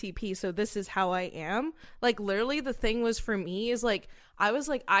INTP, so this is how I am. Like, literally, the thing was for me is, like, I was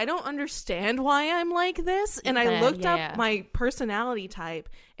like, I don't understand why I'm like this. And I looked up my personality type,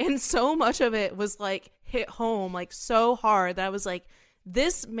 and so much of it was, like, hit home, like, so hard that I was like,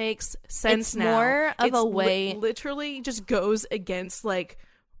 this makes sense now. More of a way. Literally just goes against, like,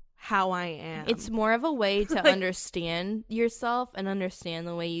 how I am. It's more of a way to understand yourself and understand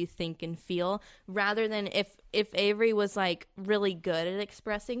the way you think and feel, rather than if Avery was like really good at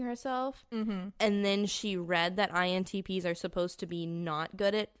expressing herself, and then she read that INTPs are supposed to be not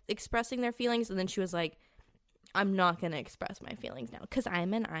good at expressing their feelings, and then she was like, I'm not going to express my feelings now because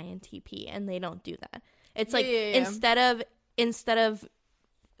I'm an INTP and they don't do that. It's like instead of,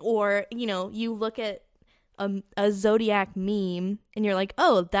 or, you know, you look at a Zodiac meme and you're like,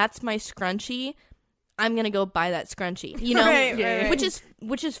 oh, that's my scrunchie, I'm gonna go buy that scrunchie, you know. Right.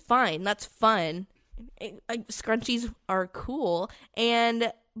 which is fine, that's fun. Scrunchies are cool,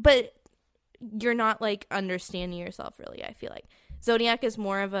 but you're not like understanding yourself really. I feel like Zodiac is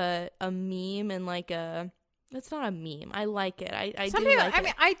more of a meme, and like it's not a meme. I like it. I some do people, like I it.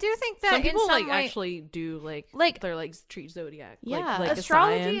 mean, I do think that some people in some like way, actually do like they're like treat Zodiac. Yeah. like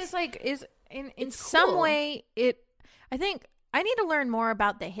astrology a science. is in It's some cool. way I think I need to learn more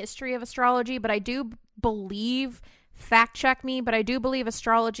about the history of astrology, but I do believe, fact check me, but I do believe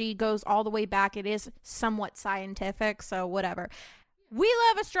astrology goes all the way back. It is somewhat scientific, so whatever. We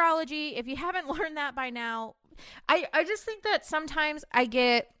love astrology. If you haven't learned that by now, I just think that sometimes I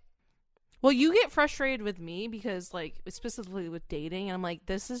get Well, you get frustrated with me because, like, specifically with dating, and I'm like,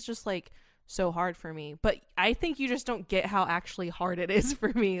 this is just, like, so hard for me. But I think you just don't get how actually hard it is for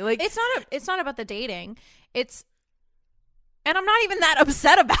me. Like, it's not about the dating. And I'm not even that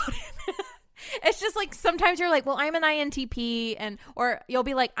upset about it. It's just, like, sometimes you're like, well, I'm an INTP, or you'll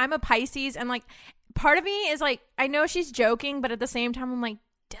be like, I'm a Pisces, and, like, part of me is, like, I know she's joking, but at the same time, I'm like,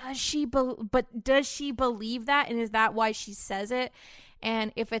 does she believe that, and is that why she says it?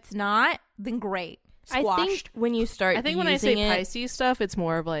 And if it's not, then great. Squashed. I think when you start when I say using it, Pisces stuff, it's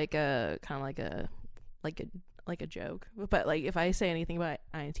more of like a kind of like a joke. But like if I say anything about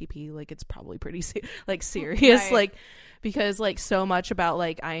INTP, like it's probably pretty serious, Right. like because like so much about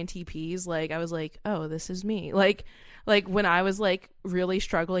like INTPs, like I was like, oh, this is me, like when I was like really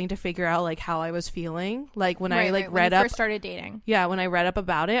struggling to figure out like how I was feeling, like when I like read when you up, first started dating. yeah, when I read up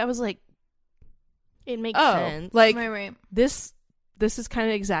about it, I was like, it makes oh, sense. like Right. this is kind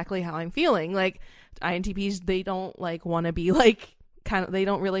of exactly how I'm feeling. Like INTPs, they don't like want to be like they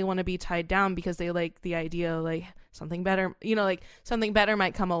don't really want to be tied down because they like the idea of like something better, you know, like something better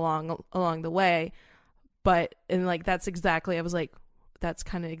might come along the way. But, and like, that's exactly, I was like, that's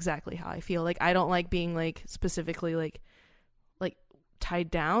kind of exactly how I feel. Like, I don't like being like specifically like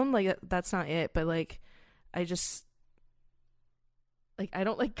tied down. Like, that's not it. But like, I just, like, I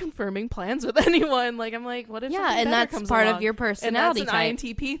don't like confirming plans with anyone. Like, I'm like, what if something and better that's comes part along? of your personality and that's an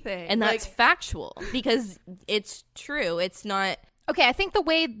type. INTP thing. And that's like, factual because it's true. It's not. Okay, I think the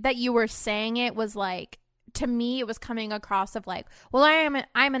way that you were saying it was like, to me, it was coming across of like, well, I'm an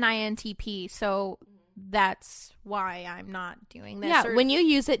INTP, so that's why I'm not doing this. Yeah, or, when you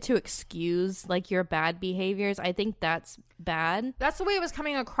use it to excuse like your bad behaviors, I think that's bad. that's the way it was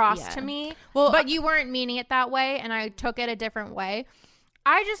coming across Yeah. to me. Well, But you weren't meaning it that way, and I took it a different way.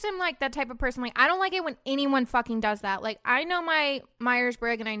 I just am like that type of person. Like, I don't like it when anyone fucking does that. Like, I know my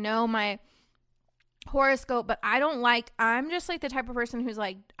Myers-Briggs and I know my horoscope, but I'm just like the type of person who's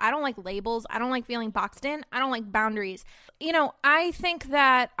like, I don't like labels. I don't like feeling boxed in. I don't like boundaries. You know, I think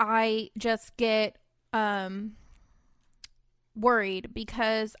that I just get worried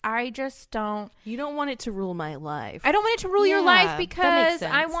because I just don't. you don't want it to rule my life. I don't want it to rule your Yeah, life that makes because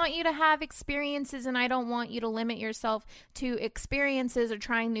I sense. want you to have experiences, and I don't want you to limit yourself to experiences or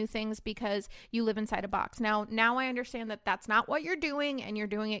trying new things because you live inside a box. Now I understand that that's not what you're doing, and you're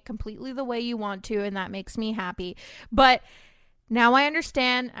doing it completely the way you want to, and that makes me happy. But now I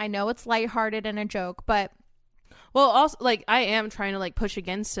understand. I know it's lighthearted and a joke, but Well, also, like, I am trying to like push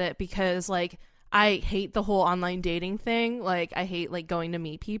against it because like I hate the whole online dating thing. Like, I hate like going to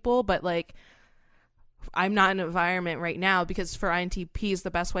meet people, but like I'm not in an environment right now because for INTPs,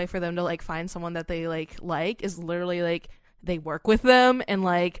 the best way for them to like find someone that they like is literally like they work with them, and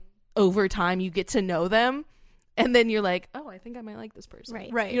like over time you get to know them, and then you're like, oh, I think I might like this person.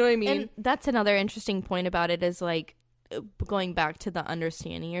 Right. You know what I mean? And that's another interesting point about it is like going back to the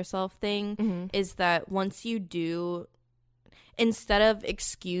understanding yourself thing Mm-hmm. is that once you do, instead of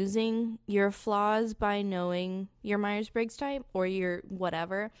excusing your flaws by knowing your Myers-Briggs type or your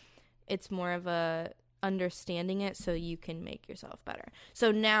whatever, it's more of a understanding it so you can make yourself better.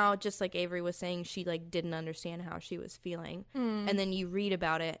 So now, just like Avery was saying, she like didn't understand how she was feeling, and then you read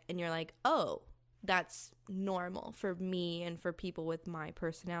about it and you're like, oh, that's normal for me and for people with my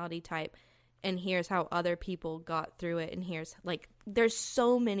personality type, and here's how other people got through it, and here's like, there's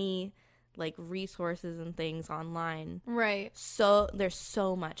so many like resources and things online. right. So there's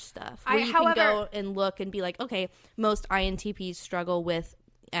so much stuff where you can go and look and be like, okay, most INTPs struggle with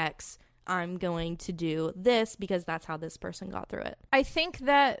X. I'm going to do this because that's how this person got through it. I think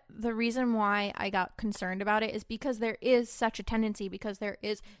that the reason why I got concerned about it is because there is such a tendency, because there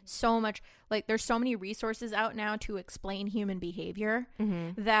is so much, like, there's so many resources out now to explain human behavior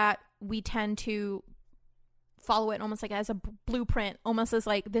that we tend to follow it almost like as a blueprint, almost as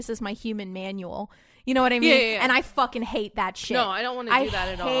like, this is my human manual. You know what I mean? Yeah. And I fucking hate that shit. No, I don't want to do that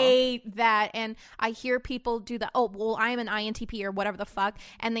at all. I hate that. And I hear people do that. Oh, well, I'm an INTP or whatever the fuck.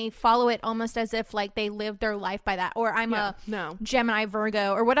 And they follow it almost as if like they live their life by that. Or I'm a No. Gemini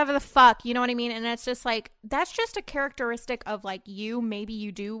Virgo or whatever the fuck. You know what I mean? And it's just like, that's just a characteristic of like you. Maybe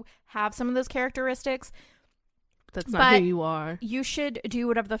you do have some of those characteristics. That's not But who you are. You should do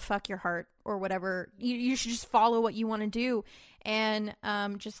whatever the fuck your heart or whatever. You should just follow what you want to do and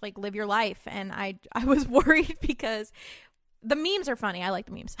just like live your life. And I was worried because the memes are funny. I like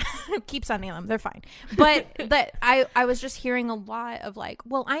the memes. Keep sending them. They're fine. But I was just hearing a lot of like,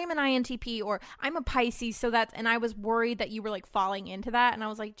 well, I am an INTP or I'm a Pisces. So that's, and I was worried that you were like falling into that. And I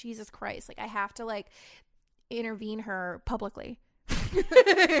was like, Jesus Christ, like I have to like intervene her publicly.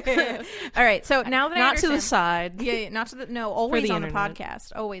 All right, so now that I Not to understand, the side. yeah, not to the no, always the on internet. the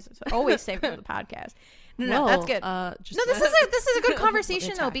podcast, always save for the podcast. No, Well, that's good. Just No, this is a good conversation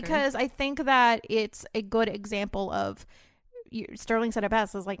though, Attacker. because I think that it's a good example of Sterling said it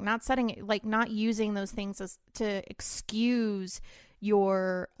best, is like not setting it, like not using those things as to excuse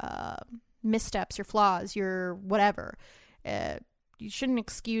your missteps, your flaws, your whatever. You shouldn't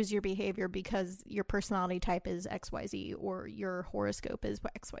excuse your behavior because your personality type is XYZ or your horoscope is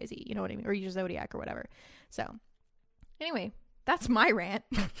XYZ, you know what I mean? Or your zodiac or whatever. So anyway, that's my rant.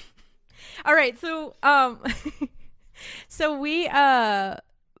 All right, so so we Valentine's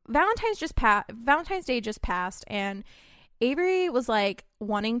Day just passed, and Avery was like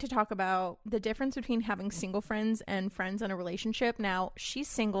wanting to talk about the difference between having single friends and friends in a relationship. Now she's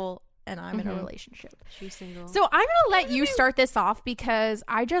single and I'm in a relationship. She's single. So I'm gonna let you start this off because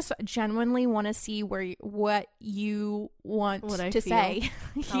I just genuinely want to see what you want What I to feel. say.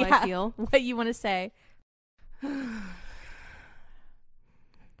 How I feel. What you want to say. A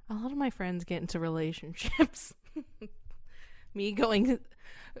lot of my friends get into relationships. me going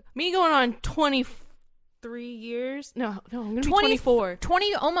on 20 23 years. No, I'm gonna be 24.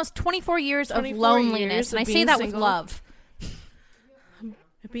 20, almost 24 years of 24 loneliness, years and of I say being that single. with love.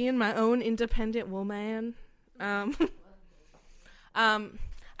 Being my own independent woman.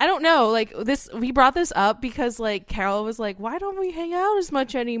 I don't know, like, we brought this up because, like, Carol was like, why don't we hang out as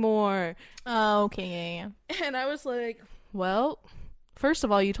much anymore? Oh, okay, yeah. And I was like, well, first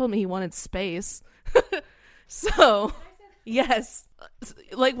of all, you told me he wanted space. So, yes.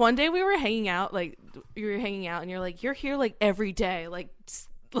 Like, one day we were hanging out, and you're like, you're here, like, every day. Like,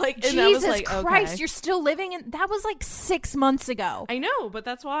 and Jesus I was like, Christ, okay. you're still living in... That was like 6 months ago. I know, but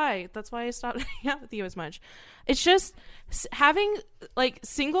that's why I stopped hanging out with you as much. It's just having, like,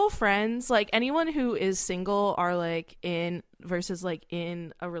 single friends, like, anyone who is single are, like, in versus, like,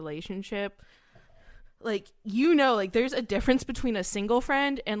 in a relationship, like, you know, like, there's a difference between a single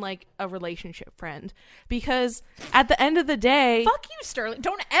friend and, like, a relationship friend, because at the end of the day, Fuck you, Sterling.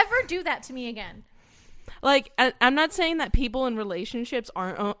 Don't ever do that to me again. like, I'm not saying that people in relationships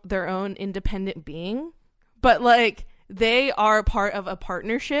aren't their own independent being, but, like, they are part of a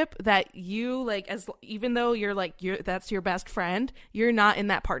partnership that you, like, even though that's your best friend, you're not in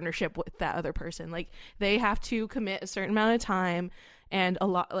that partnership with that other person. Like, they have to commit a certain amount of time and a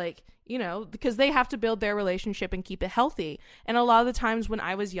lot, like, you know, because they have to build their relationship and keep it healthy. And a lot of the times when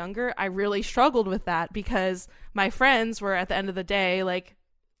I was younger, I really struggled with that because my friends were, at the end of the day, like,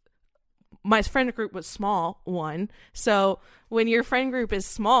 my friend group was small, so when your friend group is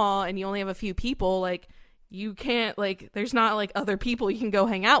small and you only have a few people, like, you can't, like, there's not, like, other people you can go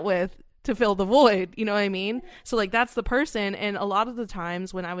hang out with to fill the void, you know what I mean? So, like, that's the person. And a lot of the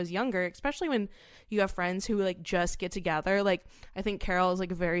times when I was younger, especially when you have friends who, like, just get together, like, I think Carol is,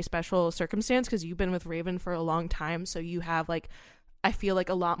 like, a very special circumstance because you've been with Raven for a long time, so you have, like, I feel like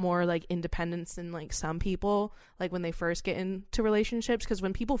a lot more, like, independence than, like, some people, like, when they first get into relationships, because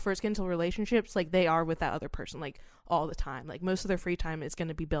when people first get into relationships, like, they are with that other person, like, all the time. Like, most of their free time is going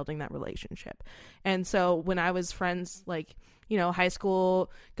to be building that relationship. And so when I was friends, like, you know, high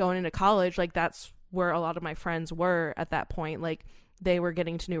school, going into college, like, that's where a lot of my friends were at that point. Like, they were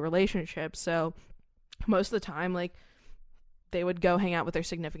getting to new relationships, so most of the time, like, they would go hang out with their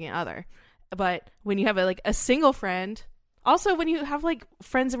significant other. But when you have a single friend, also when you have, like,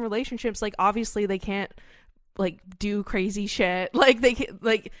 friends in relationships, like, obviously they can't, like, do crazy shit. Like, they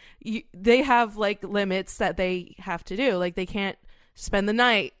have, like, limits that they have to do. Like, they can't spend the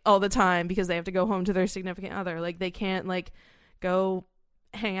night all the time because they have to go home to their significant other. Like, they can't, like, go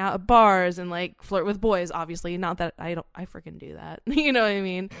hang out at bars and, like, flirt with boys. Obviously, not that I freaking do that. You know what I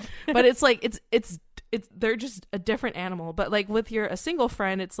mean? But it's like it's they're just a different animal. But, like, with a single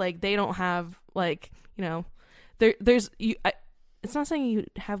friend, it's like they don't have, like, you know, it's not saying you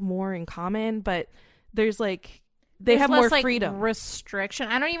have more in common, but there's, like, they have more less, freedom. like, restriction.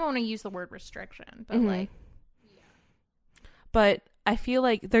 I don't even want to use the word restriction, but like, but I feel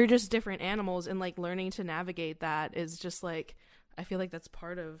like they're just different animals, and, like, learning to navigate that is just, like, I feel like that's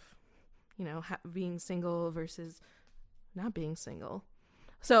part of, you know, being single versus not being single.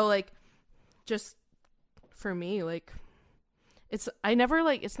 So, like, just for me, like, it's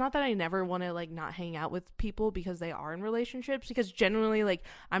not that I never want to, like, not hang out with people because they are in relationships, because generally, like,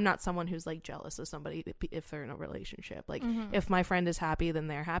 I'm not someone who's, like, jealous of somebody if they're in a relationship. Like, if my friend is happy, then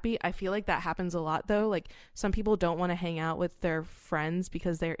they're happy. I feel like that happens a lot, though. Like, some people don't want to hang out with their friends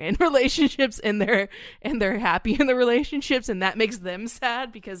because they're in relationships and they're happy in the relationships, and that makes them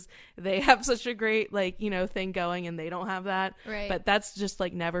sad because they have such a great, like, you know, thing going and they don't have that. right. But that's just,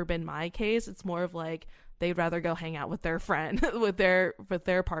 like, never been my case. It's more of, like, they'd rather go hang out with their friend, with their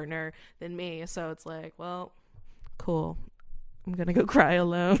partner than me. So it's like, well, cool. I'm going to go cry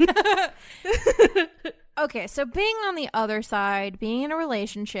alone. Okay, so being on the other side, being in a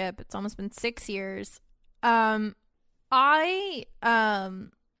relationship, it's almost been 6 years. Okay, I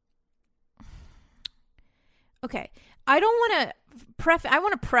don't want to I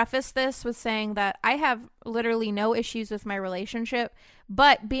want to preface this with saying that I have literally no issues with my relationship,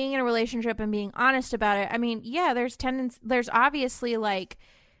 but being in a relationship and being honest about it, I mean, yeah, there's obviously, like,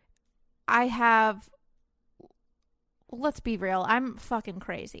 let's be real, I'm fucking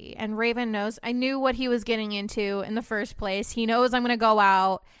crazy, and Raven knows. I knew what he was getting into in the first place. He knows I'm going to go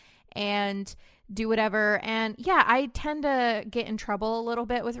out and do whatever. And yeah, I tend to get in trouble a little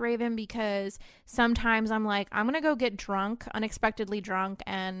bit with Raven because sometimes I'm like, I'm gonna go get drunk, unexpectedly drunk,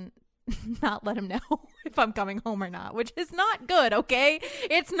 and not let him know if I'm coming home or not, which is not good. Okay,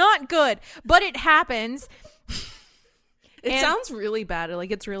 it's not good, but it happens. It And- sounds really bad. Like,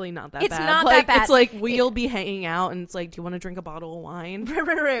 it's really not that It's bad. not like, that bad. It's like we'll be hanging out and it's like, do you want to drink a bottle of wine? You know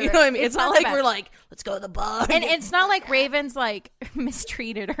what I mean? It's not that like bad. we're like, let's go to the bar. And it's not like Raven's like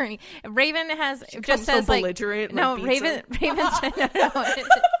mistreated or anything. Raven has She just comes home says like belligerent. no. Like, beats him.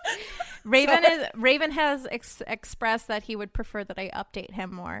 Raven has expressed that he would prefer that I update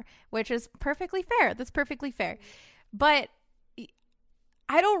him more, which is perfectly fair. That's perfectly fair. But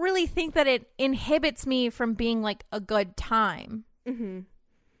I don't really think that it inhibits me from being like a good time.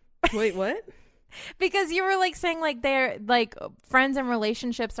 Wait, what? Because you were like saying like they're like friends and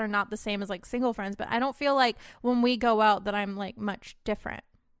relationships are not the same as like single friends, but I don't feel like when we go out that I'm like much different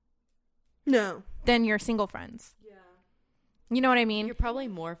No. than your single friends. Yeah. You know what I mean? You're probably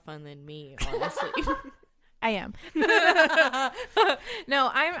more fun than me, honestly. I am. No,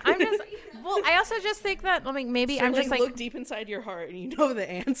 I'm just. Well, I also just think that I mean maybe So, I'm just like. look deep inside your heart and you know the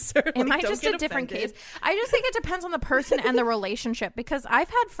answer. Am Like, I don't just get a different offended. case? I just think it depends on the person and the relationship because I've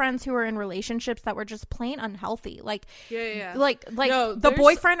had friends who were in relationships that were just plain unhealthy. Like, Yeah. like No, the there's-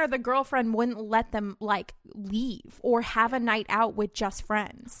 boyfriend or the girlfriend wouldn't let them like leave or have a night out with just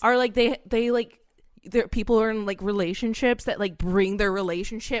friends. Are like they like there people are in like relationships that like bring their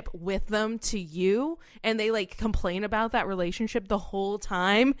relationship with them to you and they like complain about that relationship the whole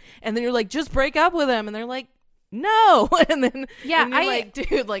time and then you're like just break up with them and they're like no and then Yeah, and you're like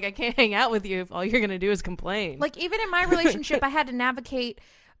dude like I can't hang out with you if all you're gonna do is complain. Like even in my relationship, I had to navigate.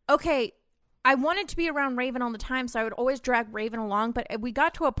 Okay, I wanted to be around Raven all the time, so I would always drag Raven along. But we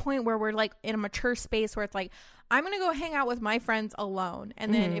got to a point where we're like in a mature space where it's like, I'm going to go hang out with my friends alone.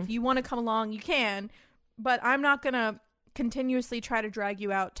 And then if you want to come along, you can. But I'm not going to continuously try to drag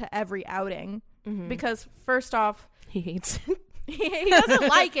you out to every outing. Because first off, he hates it. he doesn't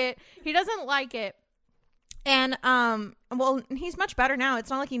like it. He doesn't like it. And well, he's much better now. It's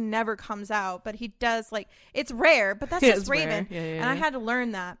not like he never comes out, but he does like it's rare, but that's Yeah, just it's Raven. rare. Yeah. And I had to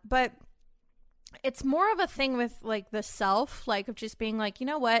learn that. But it's more of a thing with like the self, like of just being like, you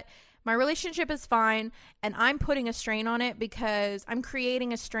know what? My relationship is fine and I'm putting a strain on it because I'm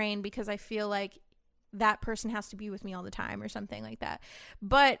creating a strain because I feel like that person has to be with me all the time or something like that.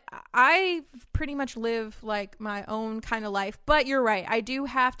 But I pretty much live like my own kind of life. But you're right. I do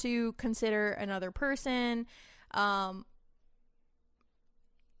have to consider another person.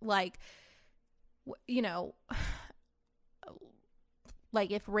 Like, you know,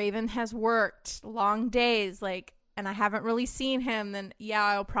 like if Raven has worked long days, like, and I haven't really seen him, then yeah,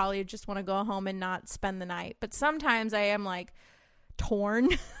 I'll probably just want to go home and not spend the night. But sometimes I am like torn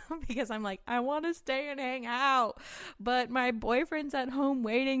because I'm like, I want to stay and hang out, but my boyfriend's at home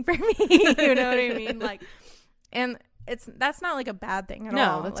waiting for me. You know what I mean? Like, and that's not like a bad thing at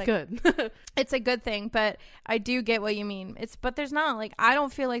all. No, that's like, good. it's a good thing, but I do get what you mean. But there's not like, I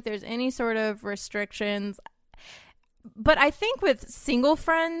don't feel like there's any sort of restrictions. But I think with single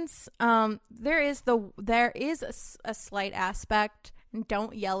friends, there is a slight aspect, and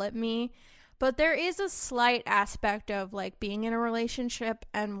don't yell at me, but there is a slight aspect of like being in a relationship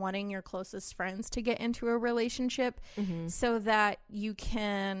and wanting your closest friends to get into a relationship so that you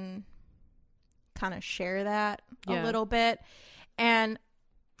can kind of share that a little bit. And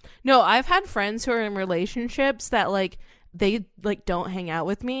No, I've had friends who are in relationships that like they like don't hang out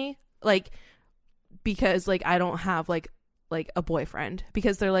with me like because like I don't have like a boyfriend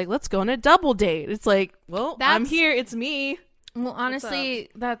because they're like, let's go on a double date. It's like, well, I'm here, it's me. well, honestly,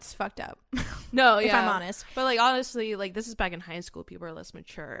 that's fucked up. No, if I'm honest. But like honestly, like this is back in high school, people are less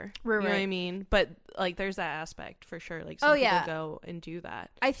mature. Right, you know what I right. mean? But like there's that aspect for sure. Like some people go and do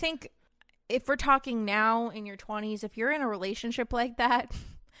that. I think if we're talking now in your 20s, if you're in a relationship like that,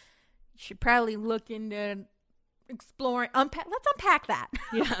 you should probably look into exploring. Let's unpack that.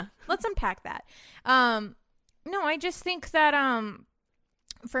 Yeah. Let's unpack that. No, I just think that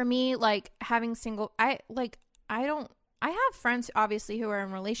for me, like having I have friends obviously who are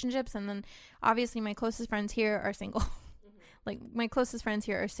in relationships, and then obviously my closest friends here are single. Like my closest friends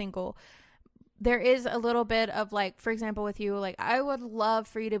here are single. There is a little bit of like, for example, with you, like I would love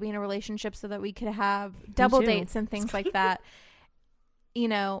for you to be in a relationship so that we could have double too. dates and things like that. You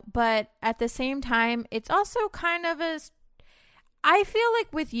know, but at the same time, it's also kind of I feel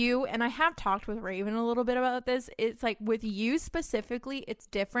like with you, and I have talked with Raven a little bit about this, it's like with you specifically, it's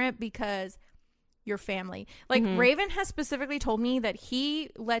different because you're family. Like Raven has specifically told me that he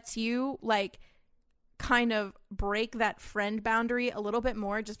lets you like kind of break that friend boundary a little bit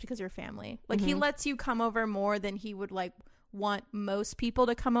more just because you're family. Like he lets you come over more than he would like want most people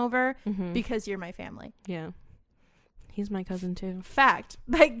to come over because you're my family. Yeah. He's my cousin too. Fact.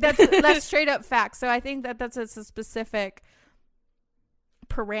 Like that's straight up fact. So I think that's a specific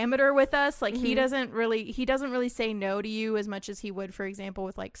parameter with us. Like he Mhm. doesn't really say no to you as much as he would, for example,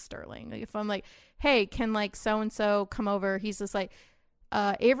 with like Sterling. Like if I'm like, hey, can like so and so come over, he's just like,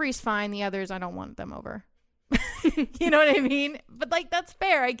 Avery's fine, the others I don't want them over. You know what I mean? But like that's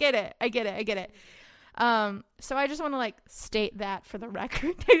fair. I get it. So I just want to like state that for the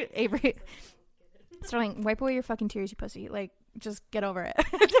record. Avery, Sterling, wipe away your fucking tears, you pussy. Like just get over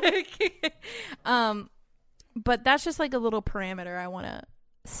it. But that's just like a little parameter I want to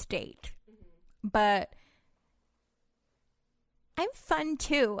state. But I'm fun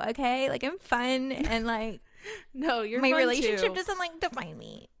too, okay? Like I'm fun and like No, you're my fun relationship too. doesn't like define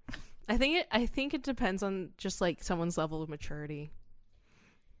me. I think it depends on just like someone's level of maturity.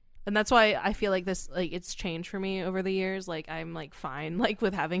 And that's why I feel like this, like, it's changed for me over the years. Like, I'm, like, fine, like,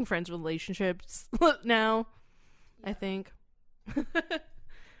 with having friends relationships now, I think.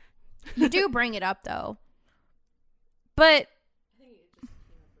 You do bring it up, though. But,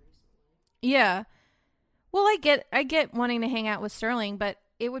 yeah. Well, I get wanting to hang out with Sterling, but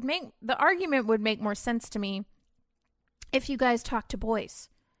the argument would make more sense to me if you guys talk to boys.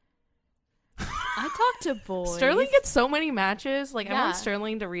 I talk to boys. Sterling gets so many matches. Like, I Yeah. want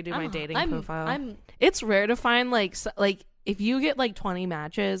Sterling to redo my dating profile. I'm It's rare to find, like, if you get, like, 20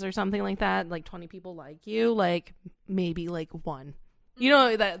 matches or something like that, like, 20 people like you, like, maybe, like, one. You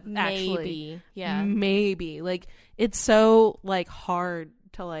know, that actually. maybe. Yeah. Maybe. Like, it's so, like, hard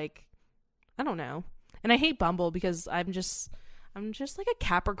to, like, I don't know. And I hate Bumble because I'm just like a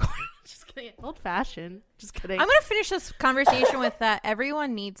Capricorn. Just kidding. Old fashioned. Just kidding. I'm gonna finish this conversation with that.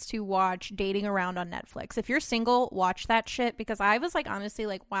 Everyone needs to watch Dating Around on Netflix. If you're single, watch that shit, because I was like, honestly,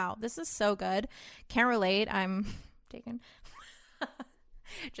 like, wow, this is so good. Can't relate. I'm taken.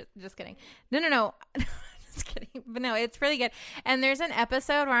 just kidding. No. Just kidding. But no, it's really good. And there's an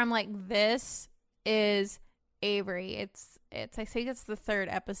episode where I'm like, this is Avery. It's I think it's the third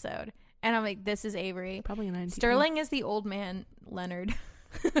episode, and I'm like, this is Avery. Probably a 19. Sterling is the old man Leonard.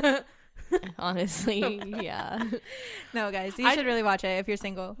 Honestly, yeah. No, guys, you should really watch it if you're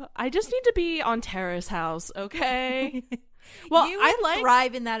single. I just need to be on Terrace House, okay? Well, you I would like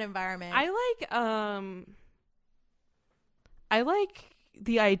thrive in that environment. I like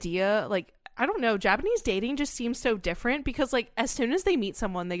the idea, like, I don't know, Japanese dating just seems so different because, like, as soon as they meet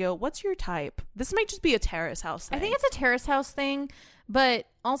someone, they go, what's your type? This might just be a Terrace House thing. I think it's a terrace house thing, but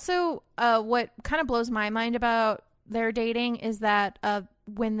also what kind of blows my mind about their dating is that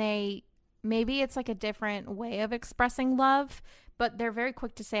when maybe it's like a different way of expressing love, but they're very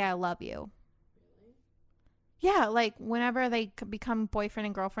quick to say I love you. Yeah, like whenever they become boyfriend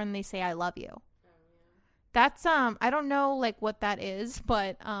and girlfriend, they say I love you. That's I don't know like what that is,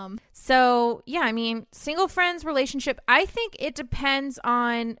 but so yeah, I mean, single friends relationship, I think it depends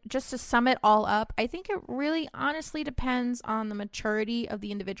on, just to sum it all up, I think it really honestly depends on the maturity of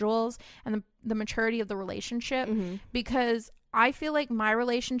the individuals and the maturity of the relationship, because I feel like my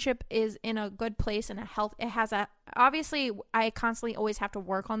relationship is in a good place and obviously I constantly always have to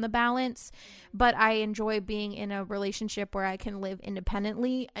work on the balance, but I enjoy being in a relationship where I can live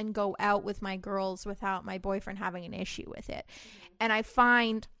independently and go out with my girls without my boyfriend having an issue with it. And I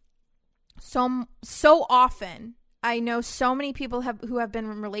find so often, I know so many people who have been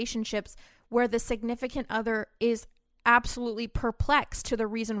in relationships where the significant other is absolutely perplexed to the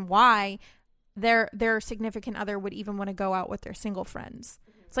reason why their significant other would even want to go out with their single friends.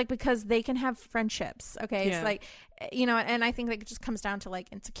 It's like, because they can have friendships. Okay. Yeah. It's like, you know, and I think that it just comes down to like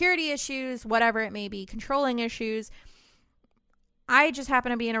insecurity issues, whatever it may be, controlling issues. I just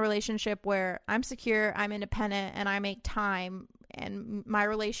happen to be in a relationship where I'm secure, I'm independent, and I make time, and my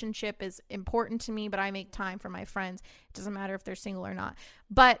relationship is important to me, but I make time for my friends. It doesn't matter if they're single or not.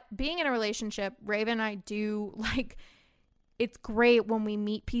 But being in a relationship, Raven and I do like, it's great when we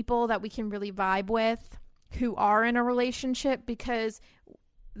meet people that we can really vibe with who are in a relationship, because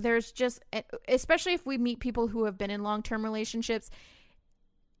there's just, especially if we meet people who have been in long-term relationships,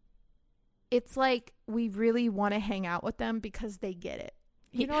 it's like we really want to hang out with them because they get it.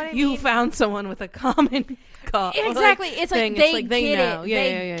 You know what I mean? You found someone with a common exactly. It's like they get know. it.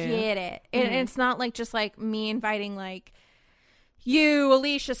 Yeah, they get it. And it's not like just like me inviting like you,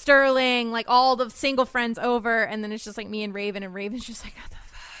 Alicia, Sterling, like all the single friends over, and then it's just like me and Raven's just like, what the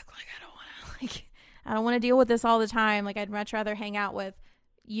fuck? Like, I don't want to deal with this all the time. Like, I'd much rather hang out with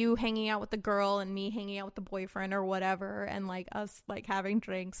you hanging out with the girl and me hanging out with the boyfriend or whatever, and like us like having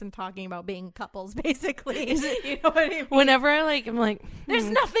drinks and talking about being couples, basically. You know what I mean? Whenever I'm like, there's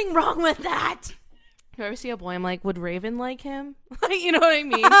nothing wrong with that. I ever see a boy, I'm like, would Raven like him? You know what I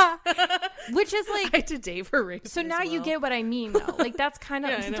mean? Which is like, I had to date for Raven. so now as you well. get what I mean, though. Like, that's kind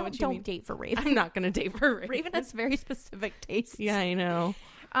of, Yeah, I know what you don't mean. date for Raven. I'm not gonna date for Raven. Raven has very specific tastes. Yeah, I know.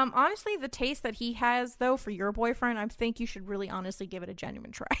 Honestly, the taste that he has, though, for your boyfriend, I think you should really honestly give it a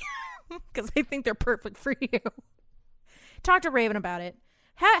genuine try. Because I think they're perfect for you. Talk to Raven about it.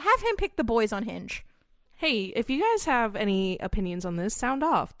 Have him pick the boys on Hinge. Hey, if you guys have any opinions on this, sound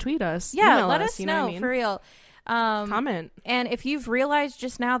off. Tweet us. Yeah, email let us you know, what I mean? for real. Comment. And if you've realized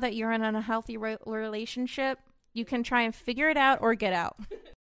just now that you're in an unhealthy relationship, you can try and figure it out or get out.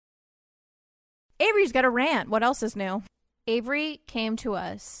 Avery's got a rant. What else is new? Avery came to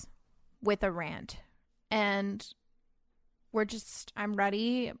us with a rant. And I'm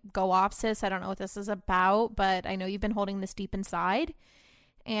ready. Go off, sis. I don't know what this is about, but I know you've been holding this deep inside.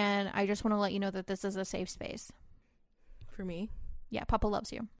 And I just want to let you know that this is a safe space. For me. Yeah, Papa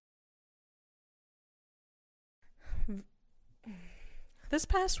loves you. This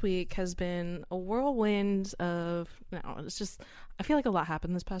past week has been a whirlwind of, I feel like a lot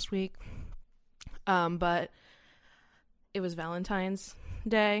happened this past week. But it was Valentine's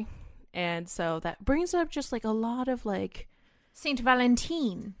Day. And so that brings up just like a lot of like Saint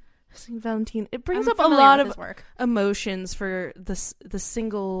Valentine. St. Valentine. It brings I'm up a familiar lot with of his work. emotions for the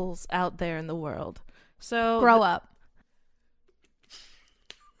singles out there in the world. So Grow up.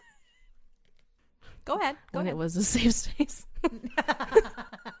 Go ahead. When it was a safe space.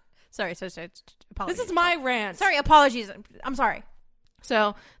 Sorry. Apologies. This is my rant. Sorry, apologies. I'm sorry.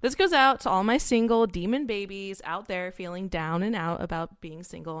 So this goes out to all my single demon babies out there feeling down and out about being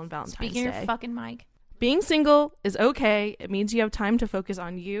single on Valentine's Speaking Day. your fucking mic. Being single is okay. It means you have time to focus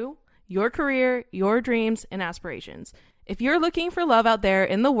on you, your career, your dreams, and aspirations. If you're looking for love out there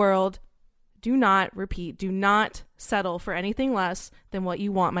in the world, do not settle for anything less than what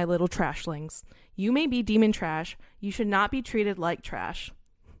you want, my little trashlings. You may be demon trash. You should not be treated like trash.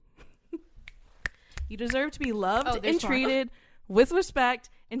 You deserve to be loved and treated with respect,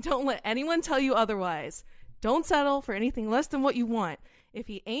 and don't let anyone tell you otherwise. Don't settle for anything less than what you want. If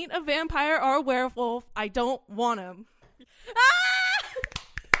he ain't a vampire or a werewolf, I don't want him.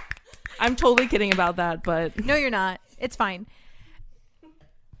 I'm totally kidding about that, but... No, you're not. It's fine.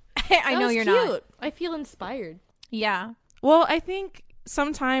 I know you're cute. not. I feel inspired. Yeah. Well, I think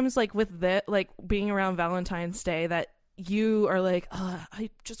sometimes, like, with being around Valentine's Day, that you are like, I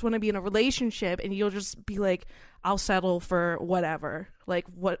just want to be in a relationship, and you'll just be like, I'll settle for whatever, like,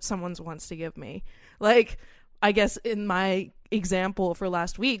 what someone wants to give me. Like, I guess in my example for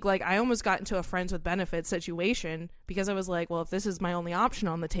last week, like, I almost got into a friends with benefits situation because I was like, well, if this is my only option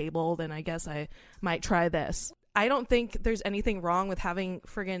on the table, then I guess I might try this. I don't think there's anything wrong with having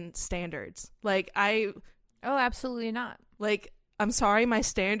friggin' standards. Like, Oh, absolutely not. like, I'm sorry, my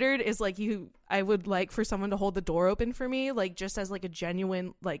standard is like I would like for someone to hold the door open for me, like, just as like a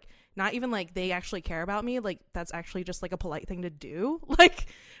genuine, like, not even like they actually care about me, like, that's actually just like a polite thing to do. Like,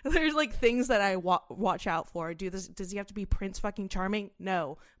 there's like things that I watch out for. Does he have to be Prince fucking Charming?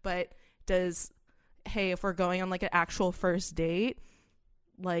 No. But hey, if we're going on like an actual first date,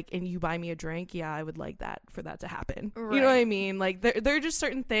 like, and you buy me a drink, yeah, I would like that for that to happen. Right. You know what I mean? Like, there are just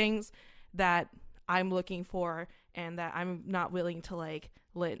certain things that I'm looking for, and that I'm not willing to like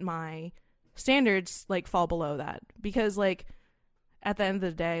let my standards like fall below that, because like at the end of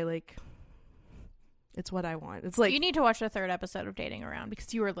the day, like, it's what I want. It's like, you need to watch the third episode of Dating Around,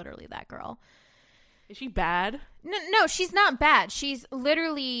 because you are literally that girl. Is she bad? No, she's not bad. She's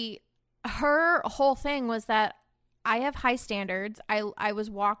literally, her whole thing was that I have high standards. I was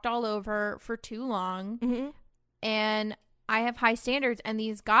walked all over for too long, mm-hmm. and I have high standards, and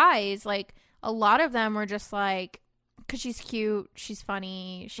these guys, like, a lot of them were just like, because she's cute, she's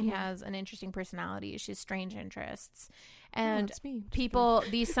funny, she mm-hmm. has an interesting personality, she has strange interests, and people,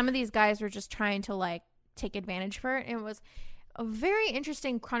 some of these guys were just trying to like take advantage of her. And it was a very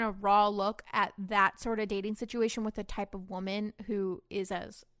interesting kind of raw look at that sort of dating situation with the type of woman who is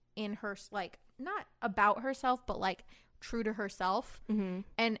as in her, like, not about herself, but like true to herself. Mm-hmm.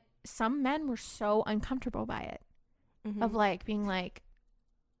 And some men were so uncomfortable by it, mm-hmm. of like being like,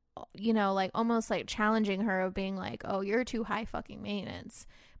 you know, like almost like challenging her, of being like, oh, you're too high fucking maintenance.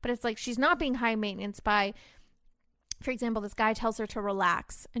 But it's like, she's not being high maintenance by, for example, this guy tells her to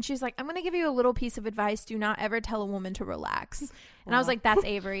relax, and she's like, I'm going to give you a little piece of advice. Do not ever tell a woman to relax. And I was like, that's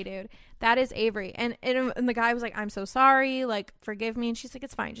Avery, dude. That is Avery. And the guy was like, I'm so sorry. Like, forgive me. And she's like,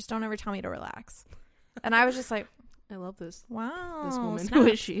 it's fine. Just don't ever tell me to relax. And I was just like, I love this. Wow. This woman. Snaps. Who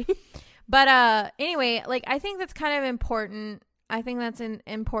is she? But anyway, like, I think that's kind of important. I think that's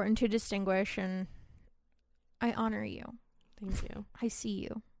important to distinguish, and I honor you. Thank you. I see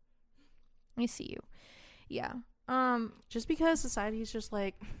you. Yeah. Just because society is just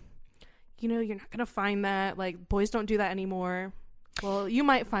like, you know, you're not gonna find that. Like, boys don't do that anymore. Well, you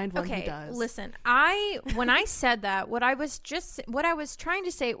might find one who does. Listen, when I said that, what I was trying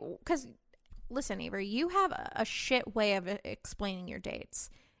to say, because listen, Avery, you have a shit way of explaining your dates,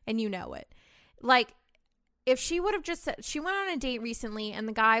 and you know it. Like, if she would have just said, she went on a date recently and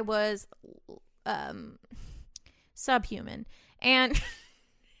the guy was subhuman, and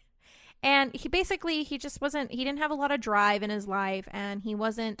he just wasn't, he didn't have a lot of drive in his life, and he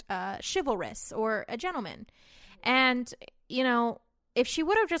wasn't chivalrous or a gentleman. And, you know, if she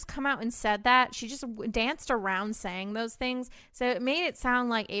would have just come out and said that, she just danced around saying those things. So it made it sound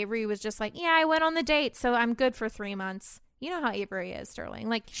like Avery was just like, yeah, I went on the date, so I'm good for 3 months. You know how Avery is, Sterling.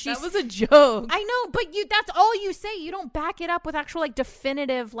 Like, that was a joke. I know, but that's all you say. You don't back it up with actual, like,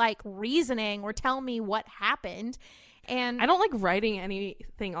 definitive, like, reasoning or tell me what happened. And I don't like writing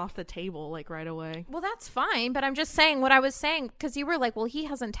anything off the table, like, right away. Well, that's fine, but I'm just saying what I was saying, because you were like, well, he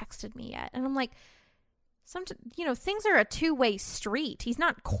hasn't texted me yet. And I'm like, things are a two-way street. He's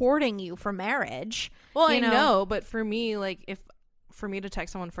not courting you for marriage. Well, I know, but for me, like, for me to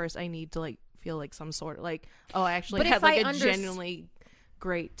text someone first, I need to, like, feel like some sort of, like, oh, I actually had, like, a genuinely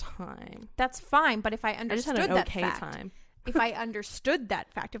great time. That's fine, but if I understood that okay fact, time. if I understood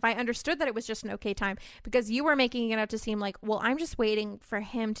that fact, if I understood that it was just an okay time, because you were making it out to seem like, well, I'm just waiting for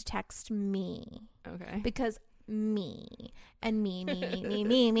him to text me. Okay. Because me and me.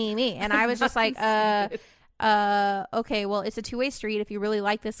 And I was just like, okay, well, it's a two-way street. If you really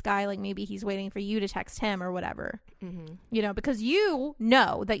like this guy, like, maybe he's waiting for you to text him or whatever. Mm-hmm. You know, because you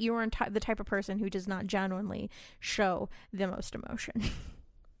know that you are the type of person who does not genuinely show the most emotion.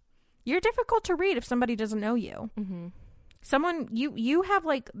 You're difficult to read if somebody doesn't know you. Mm-hmm. Someone, you have,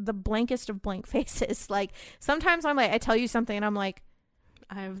 like, the blankest of blank faces. Like, sometimes I'm like, I tell you something and I'm like,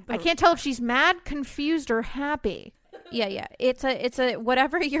 I can't tell if she's mad, confused, or happy. Yeah. It's a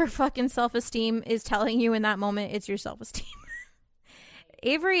whatever your fucking self-esteem is telling you in that moment, it's your self-esteem.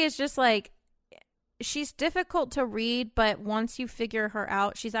 Avery is just like, she's difficult to read, but once you figure her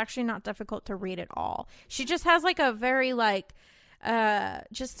out, she's actually not difficult to read at all. She just has, like, a very, like,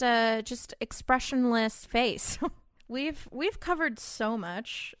 just expressionless face. We've covered so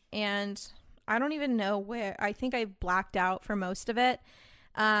much, and I don't even know where. I think I blacked out for most of it.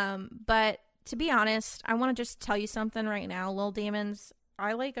 But to be honest, I want to just tell you something right now, Lil Demons.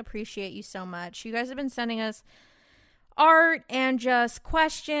 I, like, appreciate you so much. You guys have been sending us art and just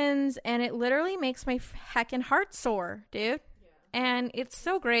questions, and it literally makes my heckin' heart soar, dude. Yeah. And it's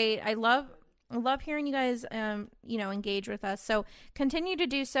so great. I love hearing you guys, engage with us. So continue to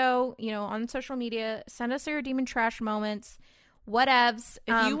do so, on social media. Send us your demon trash moments. Whatevs.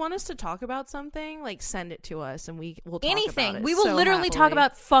 If you want us to talk about something, like, send it to us and we'll talk anything. about it. We will literally talk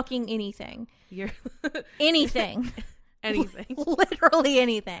about fucking anything. Anything. Anything. Literally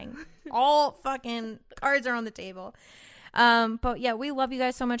anything. All fucking cards are on the table. But yeah, we love you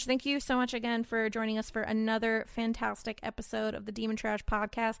guys so much. Thank you so much again for joining us for another fantastic episode of the Demon Trash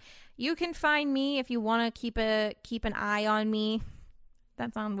Podcast. You can find me if you want to keep an eye on me.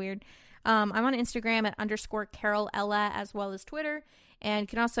 That sounds weird. I'm on Instagram at _Carol Ella, as well as Twitter. And you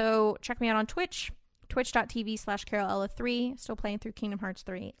can also check me out on Twitch, twitch.tv/Carol Ella 3. Still playing through Kingdom Hearts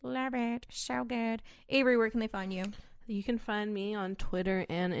 3. Love it. So good. Avery, where can they find you? You can find me on Twitter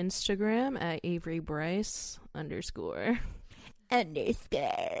and Instagram at AveryBryce _. And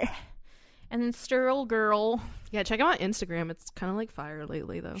then Sterl Girl. Yeah, check out my Instagram. It's kind of like fire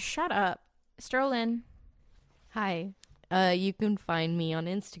lately, though. Shut up. Sterling. Hi. You can find me on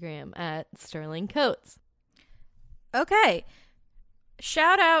Instagram at Sterling Coates. Okay.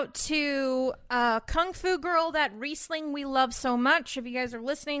 Shout out to Kung Fu Girl, that Riesling we love so much. If you guys are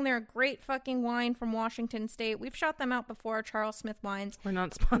listening, they're a great fucking wine from Washington State. We've shot them out before, Charles Smith Wines. We're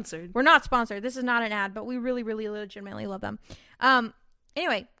not sponsored. We're not sponsored. This is not an ad, but we really, really legitimately love them.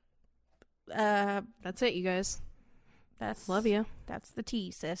 Anyway. That's it, you guys. Love you. That's the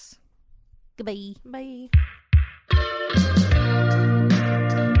tea, sis. Goodbye. Bye.